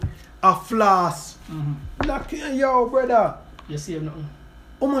money a floss, like, yo, brother, You save nothing.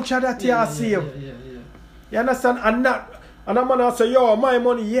 how much of that you save? Yeah. You understand? And a man will say, yo, my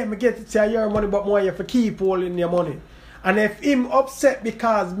money, yeah, me get it to your money, but more you have to keep holding your money. And if him upset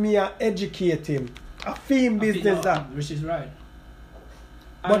because me educate him, a film business that. Which is right.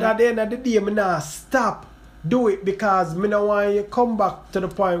 But at the end of the day, me not stop do it because me no want you come back to the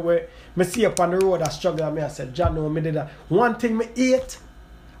point where me see up on the road I struggle and me I said, John, no, me did that. One thing me hate,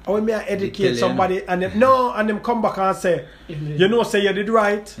 or when me I educate somebody and them, no, and them come back and say, you know, say you did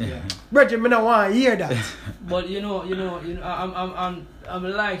right. Yeah. Bridget, me no want to hear that. But you know, I'm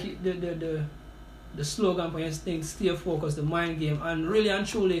like the slogan for your thing, stay focused, the mind game, and really and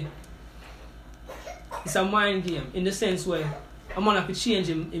truly, it's a mind game in the sense where I'm gonna have to change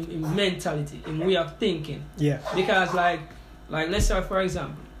in mentality, in way of thinking. Yeah. Because like let's say for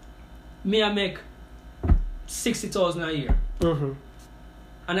example, me I make 60,000 a year, and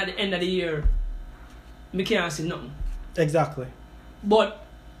at the end of the year, me can't see nothing. Exactly. But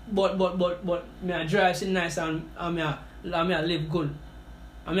me I drive sit nice and me I live good.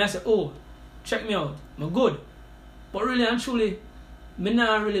 And me I say, oh, check me out, I'm good. But really and truly, me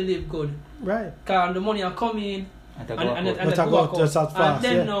not really live good. Right. Cause the money I come in and go out just as fast,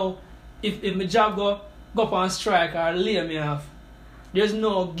 and then now if my job go up on strike or lay me off, there's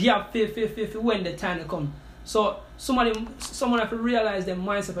no gap for when the time to come. So someone have to realize their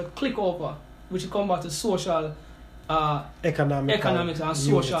mindset and click over, which come back to social economics and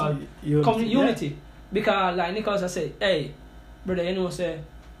social unity. Yeah. Because like Nicholas I say, hey, brother, you know say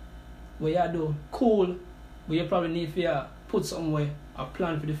what you do cool, but you probably need to put somewhere a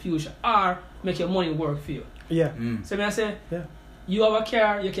plan for the future or make your money work for you. Yeah. So me I say, yeah, you have a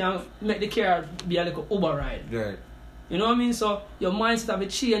car, you can make the car be a little Uber ride. Right. You know what I mean? So your mindset have a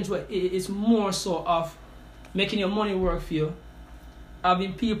change where it's more so of making your money work for you,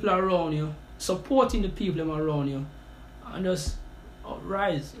 having people around you, supporting the people around you, and just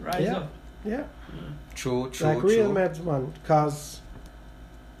rise up. Yeah. True. Like real meds, man. Cause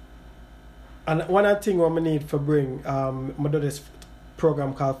and one thing what we need for bring I do this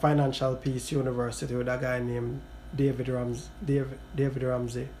program called Financial Peace University with a guy named David Ramsey. I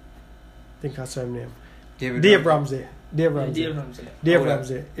think that's his name. Dave Ramsey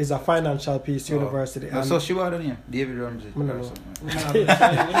is a Financial Peace University. And so she was on here, David Ramsey.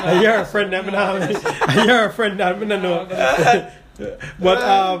 You're a friend that I know.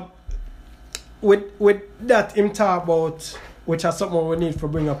 But with that him talk about, which is something we need to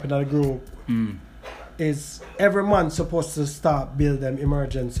bring up in the group, is every month supposed to start build them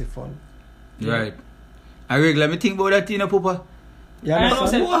emergency fund. Right. I really let me think about that, Papa.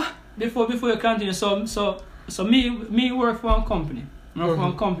 Yeah. Before you continue, so me work for a company. I work for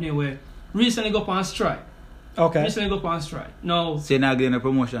a company where recently go up on strike. Okay. No. Say not getting a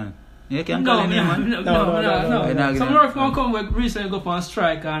promotion. You can't call him, man. No. So I work for a company where recently go up on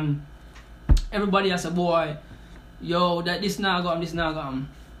strike and everybody has a boy, yo, that this now got this now got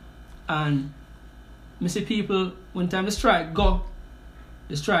and me see people when time the strike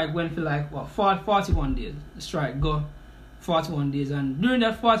went for like 41 days. The strike go 41 days, and during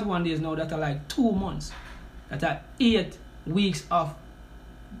that 41 days now that are like 2 months, that are 8 weeks of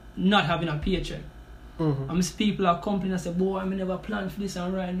not having a paycheck. And my people are complaining and say, boy, I never planned for this,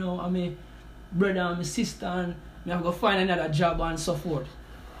 and right now I'm a brother and my sister and I have to go find another job and so forth.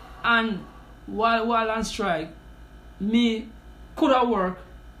 And while on strike, me could have worked,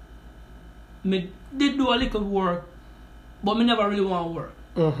 me did do a little work, but me never really want to work.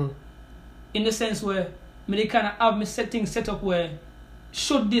 In the sense where me kind of have me things set up where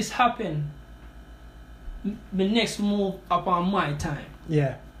should this happen, the next move upon my time.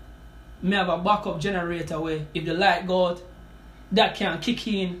 Yeah. Me have a backup generator where if the light go out, that can kick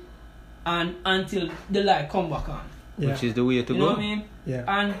in and until the light come back on. Yeah. Which is the way to go. You know what I mean? Yeah.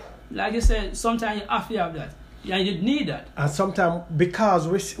 And like you said, sometimes you have to have that. And you need that. And sometimes because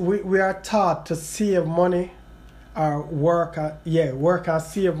we are taught to save money or work and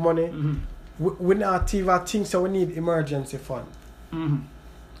save money. We not even think so we need emergency fund.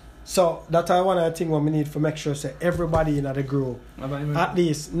 So that's one of the things we need to make sure say everybody in the group at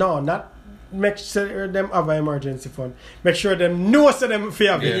least not make sure them have an emergency fund. Make sure them know so them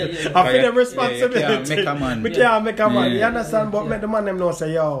fear it. I feel them responsibility. We can't make a man. You understand? But make the man them know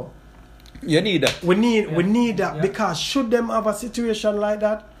say yo. You need that. We need that because should them have a situation like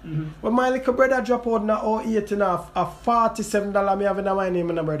that, when my little brother drop out now 08 and a $47 me have in my name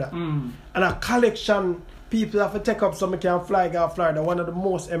and a brother. And a collection people have to take up so I can fly go Florida. One of the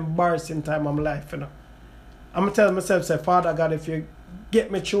most embarrassing time of my life, you know. I'm gonna tell myself, say, Father God, if you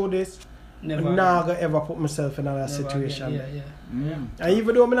get me through this, I'm not gonna ever put myself in that situation. And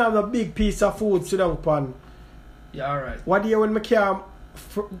even though I have a big piece of food sit down upon, alright. What do you when me can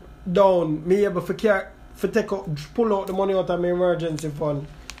down, me able to take out, pull out the money out of my emergency fund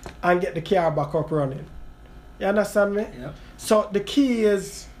and get the car back up running. You understand me? Yep. So the key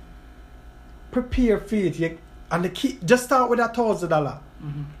is prepare for it. And the key, just start with $1,000.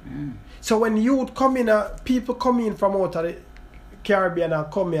 So when youth come in, people come in from out of the Caribbean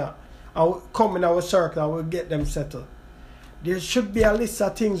and come here, and come in our circle and we'll get them settled. There should be a list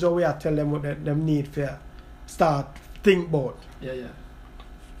of things where we are tell them what them need for start think about.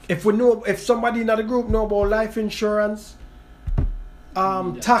 If somebody in the group know about life insurance,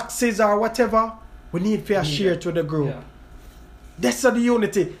 taxes or whatever, we need to share to the group. That's the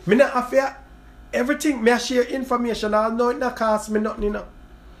unity. Me not have everything. Me share information. I know it not cost me nothing. You know.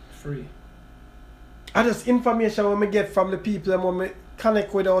 Free. I just information when me get from the people and when me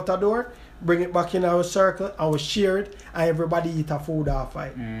connect with out the door, bring it back in our circle, and we share it, and everybody eat a food off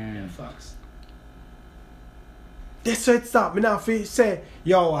it. Facts. That's how it start. Me not have say,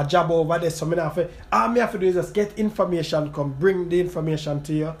 yo, a job over there, so me not have all me have to do is just get information, come bring the information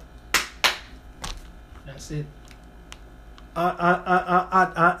to you. That's it.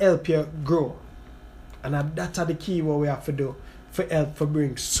 And help you grow. And that's the key what we have to do. For help for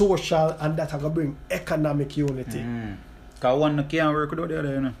bring social and that will bring economic unity. Because one can't work without the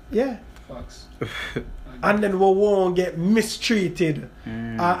other, you know. Yeah. Facts. And then we won't get mistreated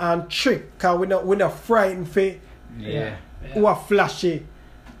and tricked because we're not frightened for who are flashy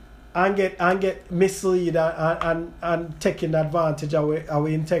and get misled and taking advantage of our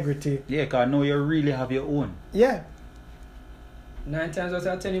integrity. Yeah, because now you really have your own. Yeah. 9 times out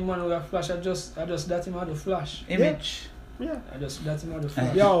of 10 in man we have flash, I just that him out the flash. Image. Yeah. I just that him out the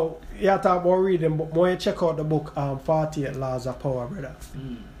flash. Yo, you talk about reading, but when you check out the book 48 Laws of Power, brother.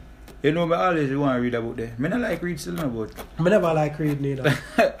 You know, I always want to read about that. I don't like read still no about. I never like reading either.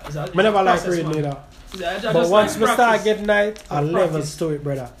 I never like reading either. But once we start getting it, I levels to it,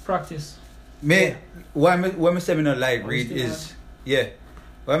 brother. Practice. Me, when I say I don't like read is,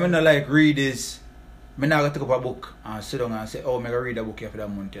 what I don't like read is, I not going to take up a book and sit down and say, oh, I'm going to read a book here for that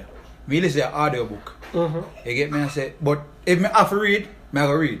month. Me listen to an audio book. You get me? I say, but if I have to read, I'm going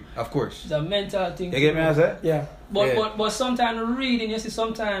to read, of course. It's a mental thing. You get me? I say? Yeah. But sometimes reading, you see,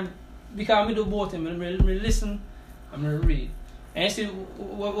 sometimes, because I do both of them, I listen, I'm going to read. And you see,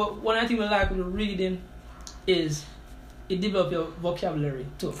 one of the things I like with reading is it develops your vocabulary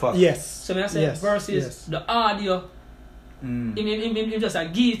too. Yes. So when I say versus the audio, it just a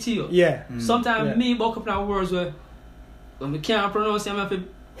give it to you. Yeah. Sometimes me buck up on words where when we can't pronounce them, I have to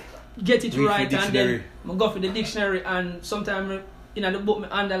get it right and then I go for the dictionary and sometimes in the book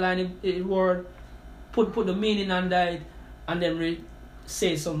I underline a word, put the meaning under it and then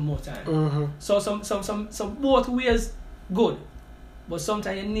say some more time. So some both ways good. But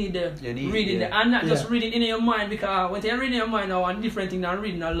sometimes you need reading and not just reading in your mind, because when you're reading in your mind now, one different thing than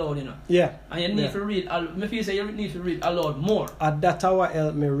reading aloud, you know. Yeah. And you need to read. If you say you need to read aloud more. And that's how it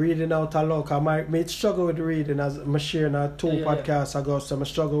helped me reading out aloud. Cause I struggle with reading, as I shared in 2 podcasts ago. So I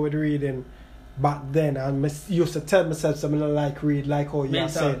struggle with reading back then. And I used to tell myself something like read, like how you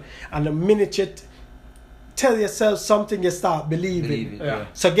said. And the minute you tell yourself something, you start believing. Yeah.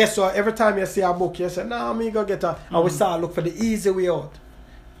 So guess what? Every time you see a book, you say, "Nah, me go get a." And we start look for the easy way out.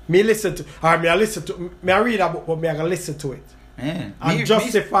 Me I read a book, but me I gonna listen to it. And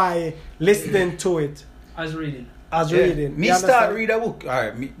justify listening to it as reading. Reading. Me start read a book.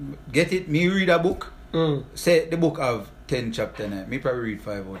 Alright, me get it. Me read a book. Say the book have 10 chapters in it. Me probably read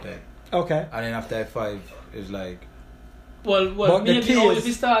 5 out there. Okay. And then after 5 is like. Well, maybe only if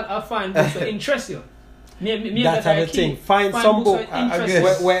you start I find books that interest you. That's the thing. Find some book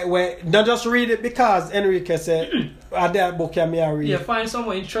where not just read it because Enrique said that book can me read. Yeah, find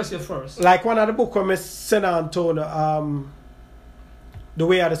someone interest you first. Like one of the book when I sent on to The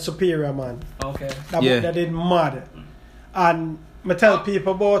Way of the Superior Man. Okay. That book that did mad. And I tell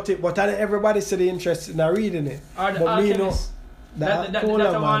people about it, but everybody said they're interested in reading it. Or The But me know Alchemist. That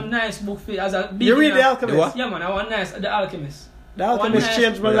man. one nice book for as a beginner. You read The Alchemist? What? Yeah, man. I want nice. The Alchemist. The Alchemist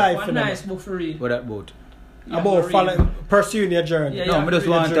changed my life. One You know. nice book for read. What that about? Yeah, About pursuing your journey. Yeah, No, I just read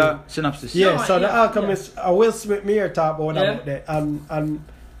want your a synopsis. Yeah, No, so The yeah, Alchemist, Will Smith me here talk about Yeah. that. And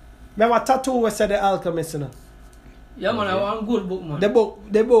remember tattoo was said The Alchemist, you know. Yeah, man. I want good book, man. The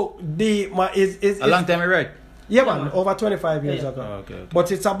book, is A long time I read. yeah, Yeah, man, man. over 25 years Yeah. ago. Oh, okay.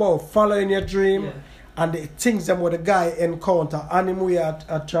 But it's about following your dream Yeah. and the things them with the guy encounter and him we are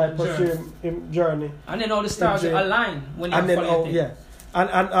try Journey. pursue him journey. And then all the stars Yeah. align when you And then follow your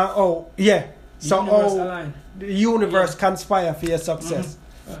thing. So Universe align. the universe conspire for your success.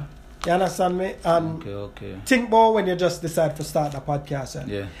 Yeah. You understand me? And Okay. think about when you just decide to start a podcast.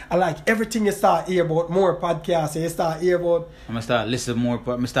 Yeah. I like everything you start hear about more podcasts. You start hear about. I'm gonna start listen more. I'm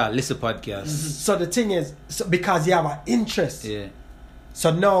gonna start listen podcasts. So the thing is, because you have an interest. Yeah. So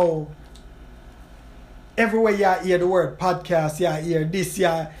now, everywhere you hear the word podcast, you hear this,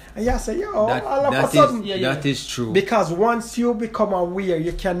 and you say, yo, all of a sudden. That is true. Because once you become aware,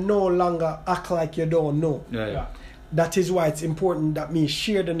 you can no longer act like you don't know. Right. Yeah. That is why it's important that me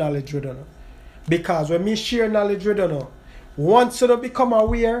share the knowledge with you. Because when me share knowledge with you, once you become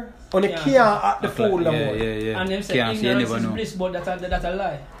aware, on the Yeah. can't act the fool no more. Yeah. And them say Can't see, you ignorance never is know. bliss, but that's a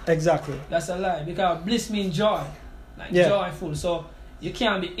lie. Exactly. That's a lie. Because bliss means joy. Like Yeah. joyful. So you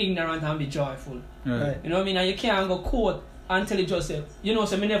can't be ignorant and be joyful. Right. You know what I mean? And you can't go quote until you just say, you know,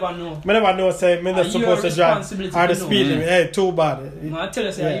 so me never know. I never know, say, I'm not And supposed your to drive. responsibility Or the to know. speed limit. Yeah. Hey, too bad. No, I tell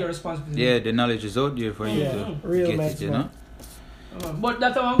you, say, Yeah. you're responsible. Yeah, the knowledge is out there for you Yeah. to Real get nice, it, you man. know? But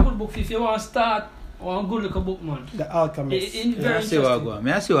that's a one good book. If you want to start, one good little book, man. The Alchemist. In I very see what I interesting. go on.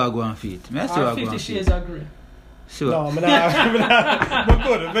 I see what I go on feet. I see what I go 50 on Shades feet. of Grey. See what? No, I'm not. But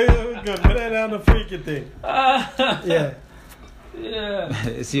good. Very good. But then on the freaky thing. Yeah.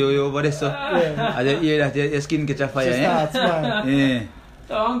 Yeah. See you over there, so. Yeah. I just hear that your skin catch a fire, Just yeah? start smile. Yeah.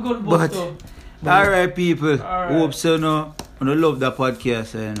 One good book, But, though. alright, people. Alright. Hope so, no. I love the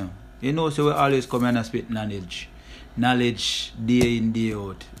podcast, you know. You know, so we always come and spit knowledge. Knowledge day in, day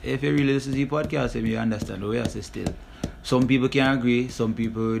out. If you really listen to the podcast, you understand the way I say still. Some people can agree, some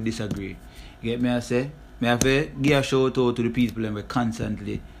people disagree. You get me, I say? Me have to give a shout out to the people and we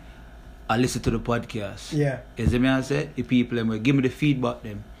constantly listen to the podcast. Yeah. You see me, I say? The people and we give me the feedback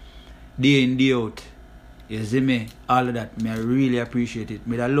them. Day in, day out. You see me? All of that. Me I really appreciate it.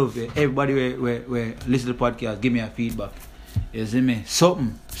 Me I love it. Everybody we listen to the podcast, give me a feedback. You see me?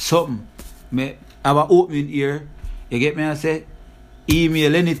 Something. Me have an opening here. You get me? I say?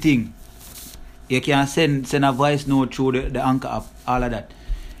 Email anything. You can send a voice note through the Anchor app. All of that.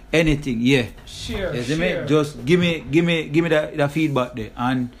 Anything, yeah. Share. You see me? Share. Just give me the feedback there.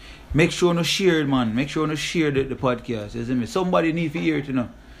 And make sure you share it, man. Make sure you share the podcast. You see me? Somebody need to hear it, you know.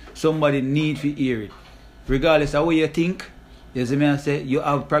 Somebody need to hear it. Regardless of what you think, you see me, I say, you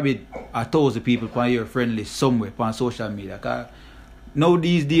have probably 1,000 people on your friend list somewhere on social media. Cause now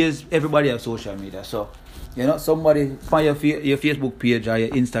these days, everybody have social media. So, you know, somebody on your Facebook page or your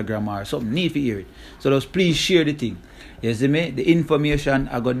Instagram or something need to hear it. So just please share the thing. You see me? The information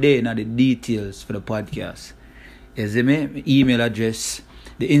I got there now, the details for the podcast. You see me? Email address,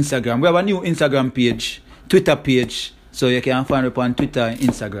 the Instagram. We have a new Instagram page, Twitter page. So you can find it on Twitter and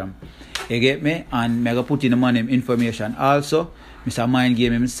Instagram. You get me? And I put in the man information also. Mr. Mind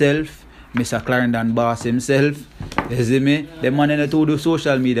Game himself, Mr. Clarendon Boss himself. You see me? The man in do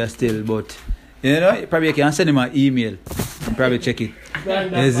social media still, but you know, probably you can send him an email and probably check it.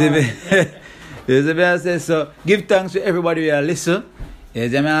 You see me? You see me? I say, so give thanks to everybody who listen. You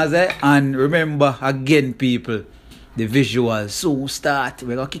see me? I say, and remember again, people, the visuals soon start.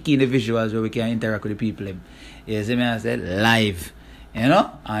 We're gonna kick in the visuals where we can interact with the people. You see me? I say, live. You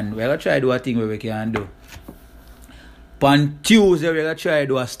know, and we're gonna try to do a thing where we can do. On Tuesday, we're gonna try to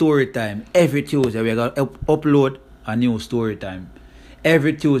do a story time. Every Tuesday, we're gonna upload a new story time.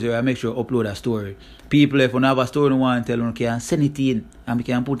 Every Tuesday, we're gonna make sure upload a story. People, if you have a story you want to tell, you can send it in and we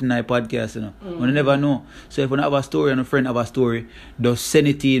can put it in our podcast, you know. You never know. So if you have a story and a friend have a story, just send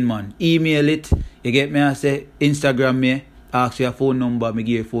it in, man. Email it. You get me? I say, Instagram me. Ask your phone number, me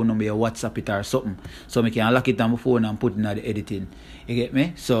give your phone number, your WhatsApp it or something. So me can lock it on my phone and put it in the editing. You get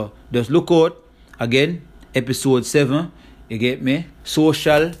me? So just look out. Again, episode 7. You get me?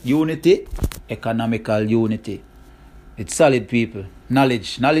 Social unity, economical unity. It's solid, people.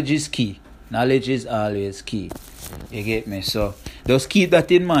 Knowledge is key. Knowledge is always key. You get me? So just keep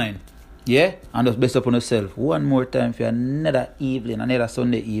that in mind. Yeah? And just bless up on yourself. One more time for another evening, another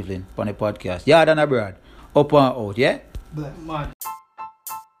Sunday evening on the podcast. Yard and abroad. Up and out, yeah? Man.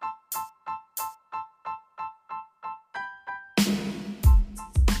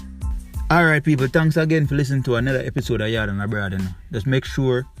 Alright, people, thanks again for listening to another episode of Yard and Abroad. Just make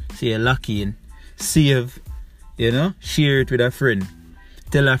sure, you lock in, save, share it with a friend,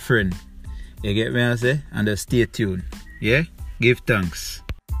 tell a friend. You get me, I say? And just stay tuned. Yeah? Give thanks.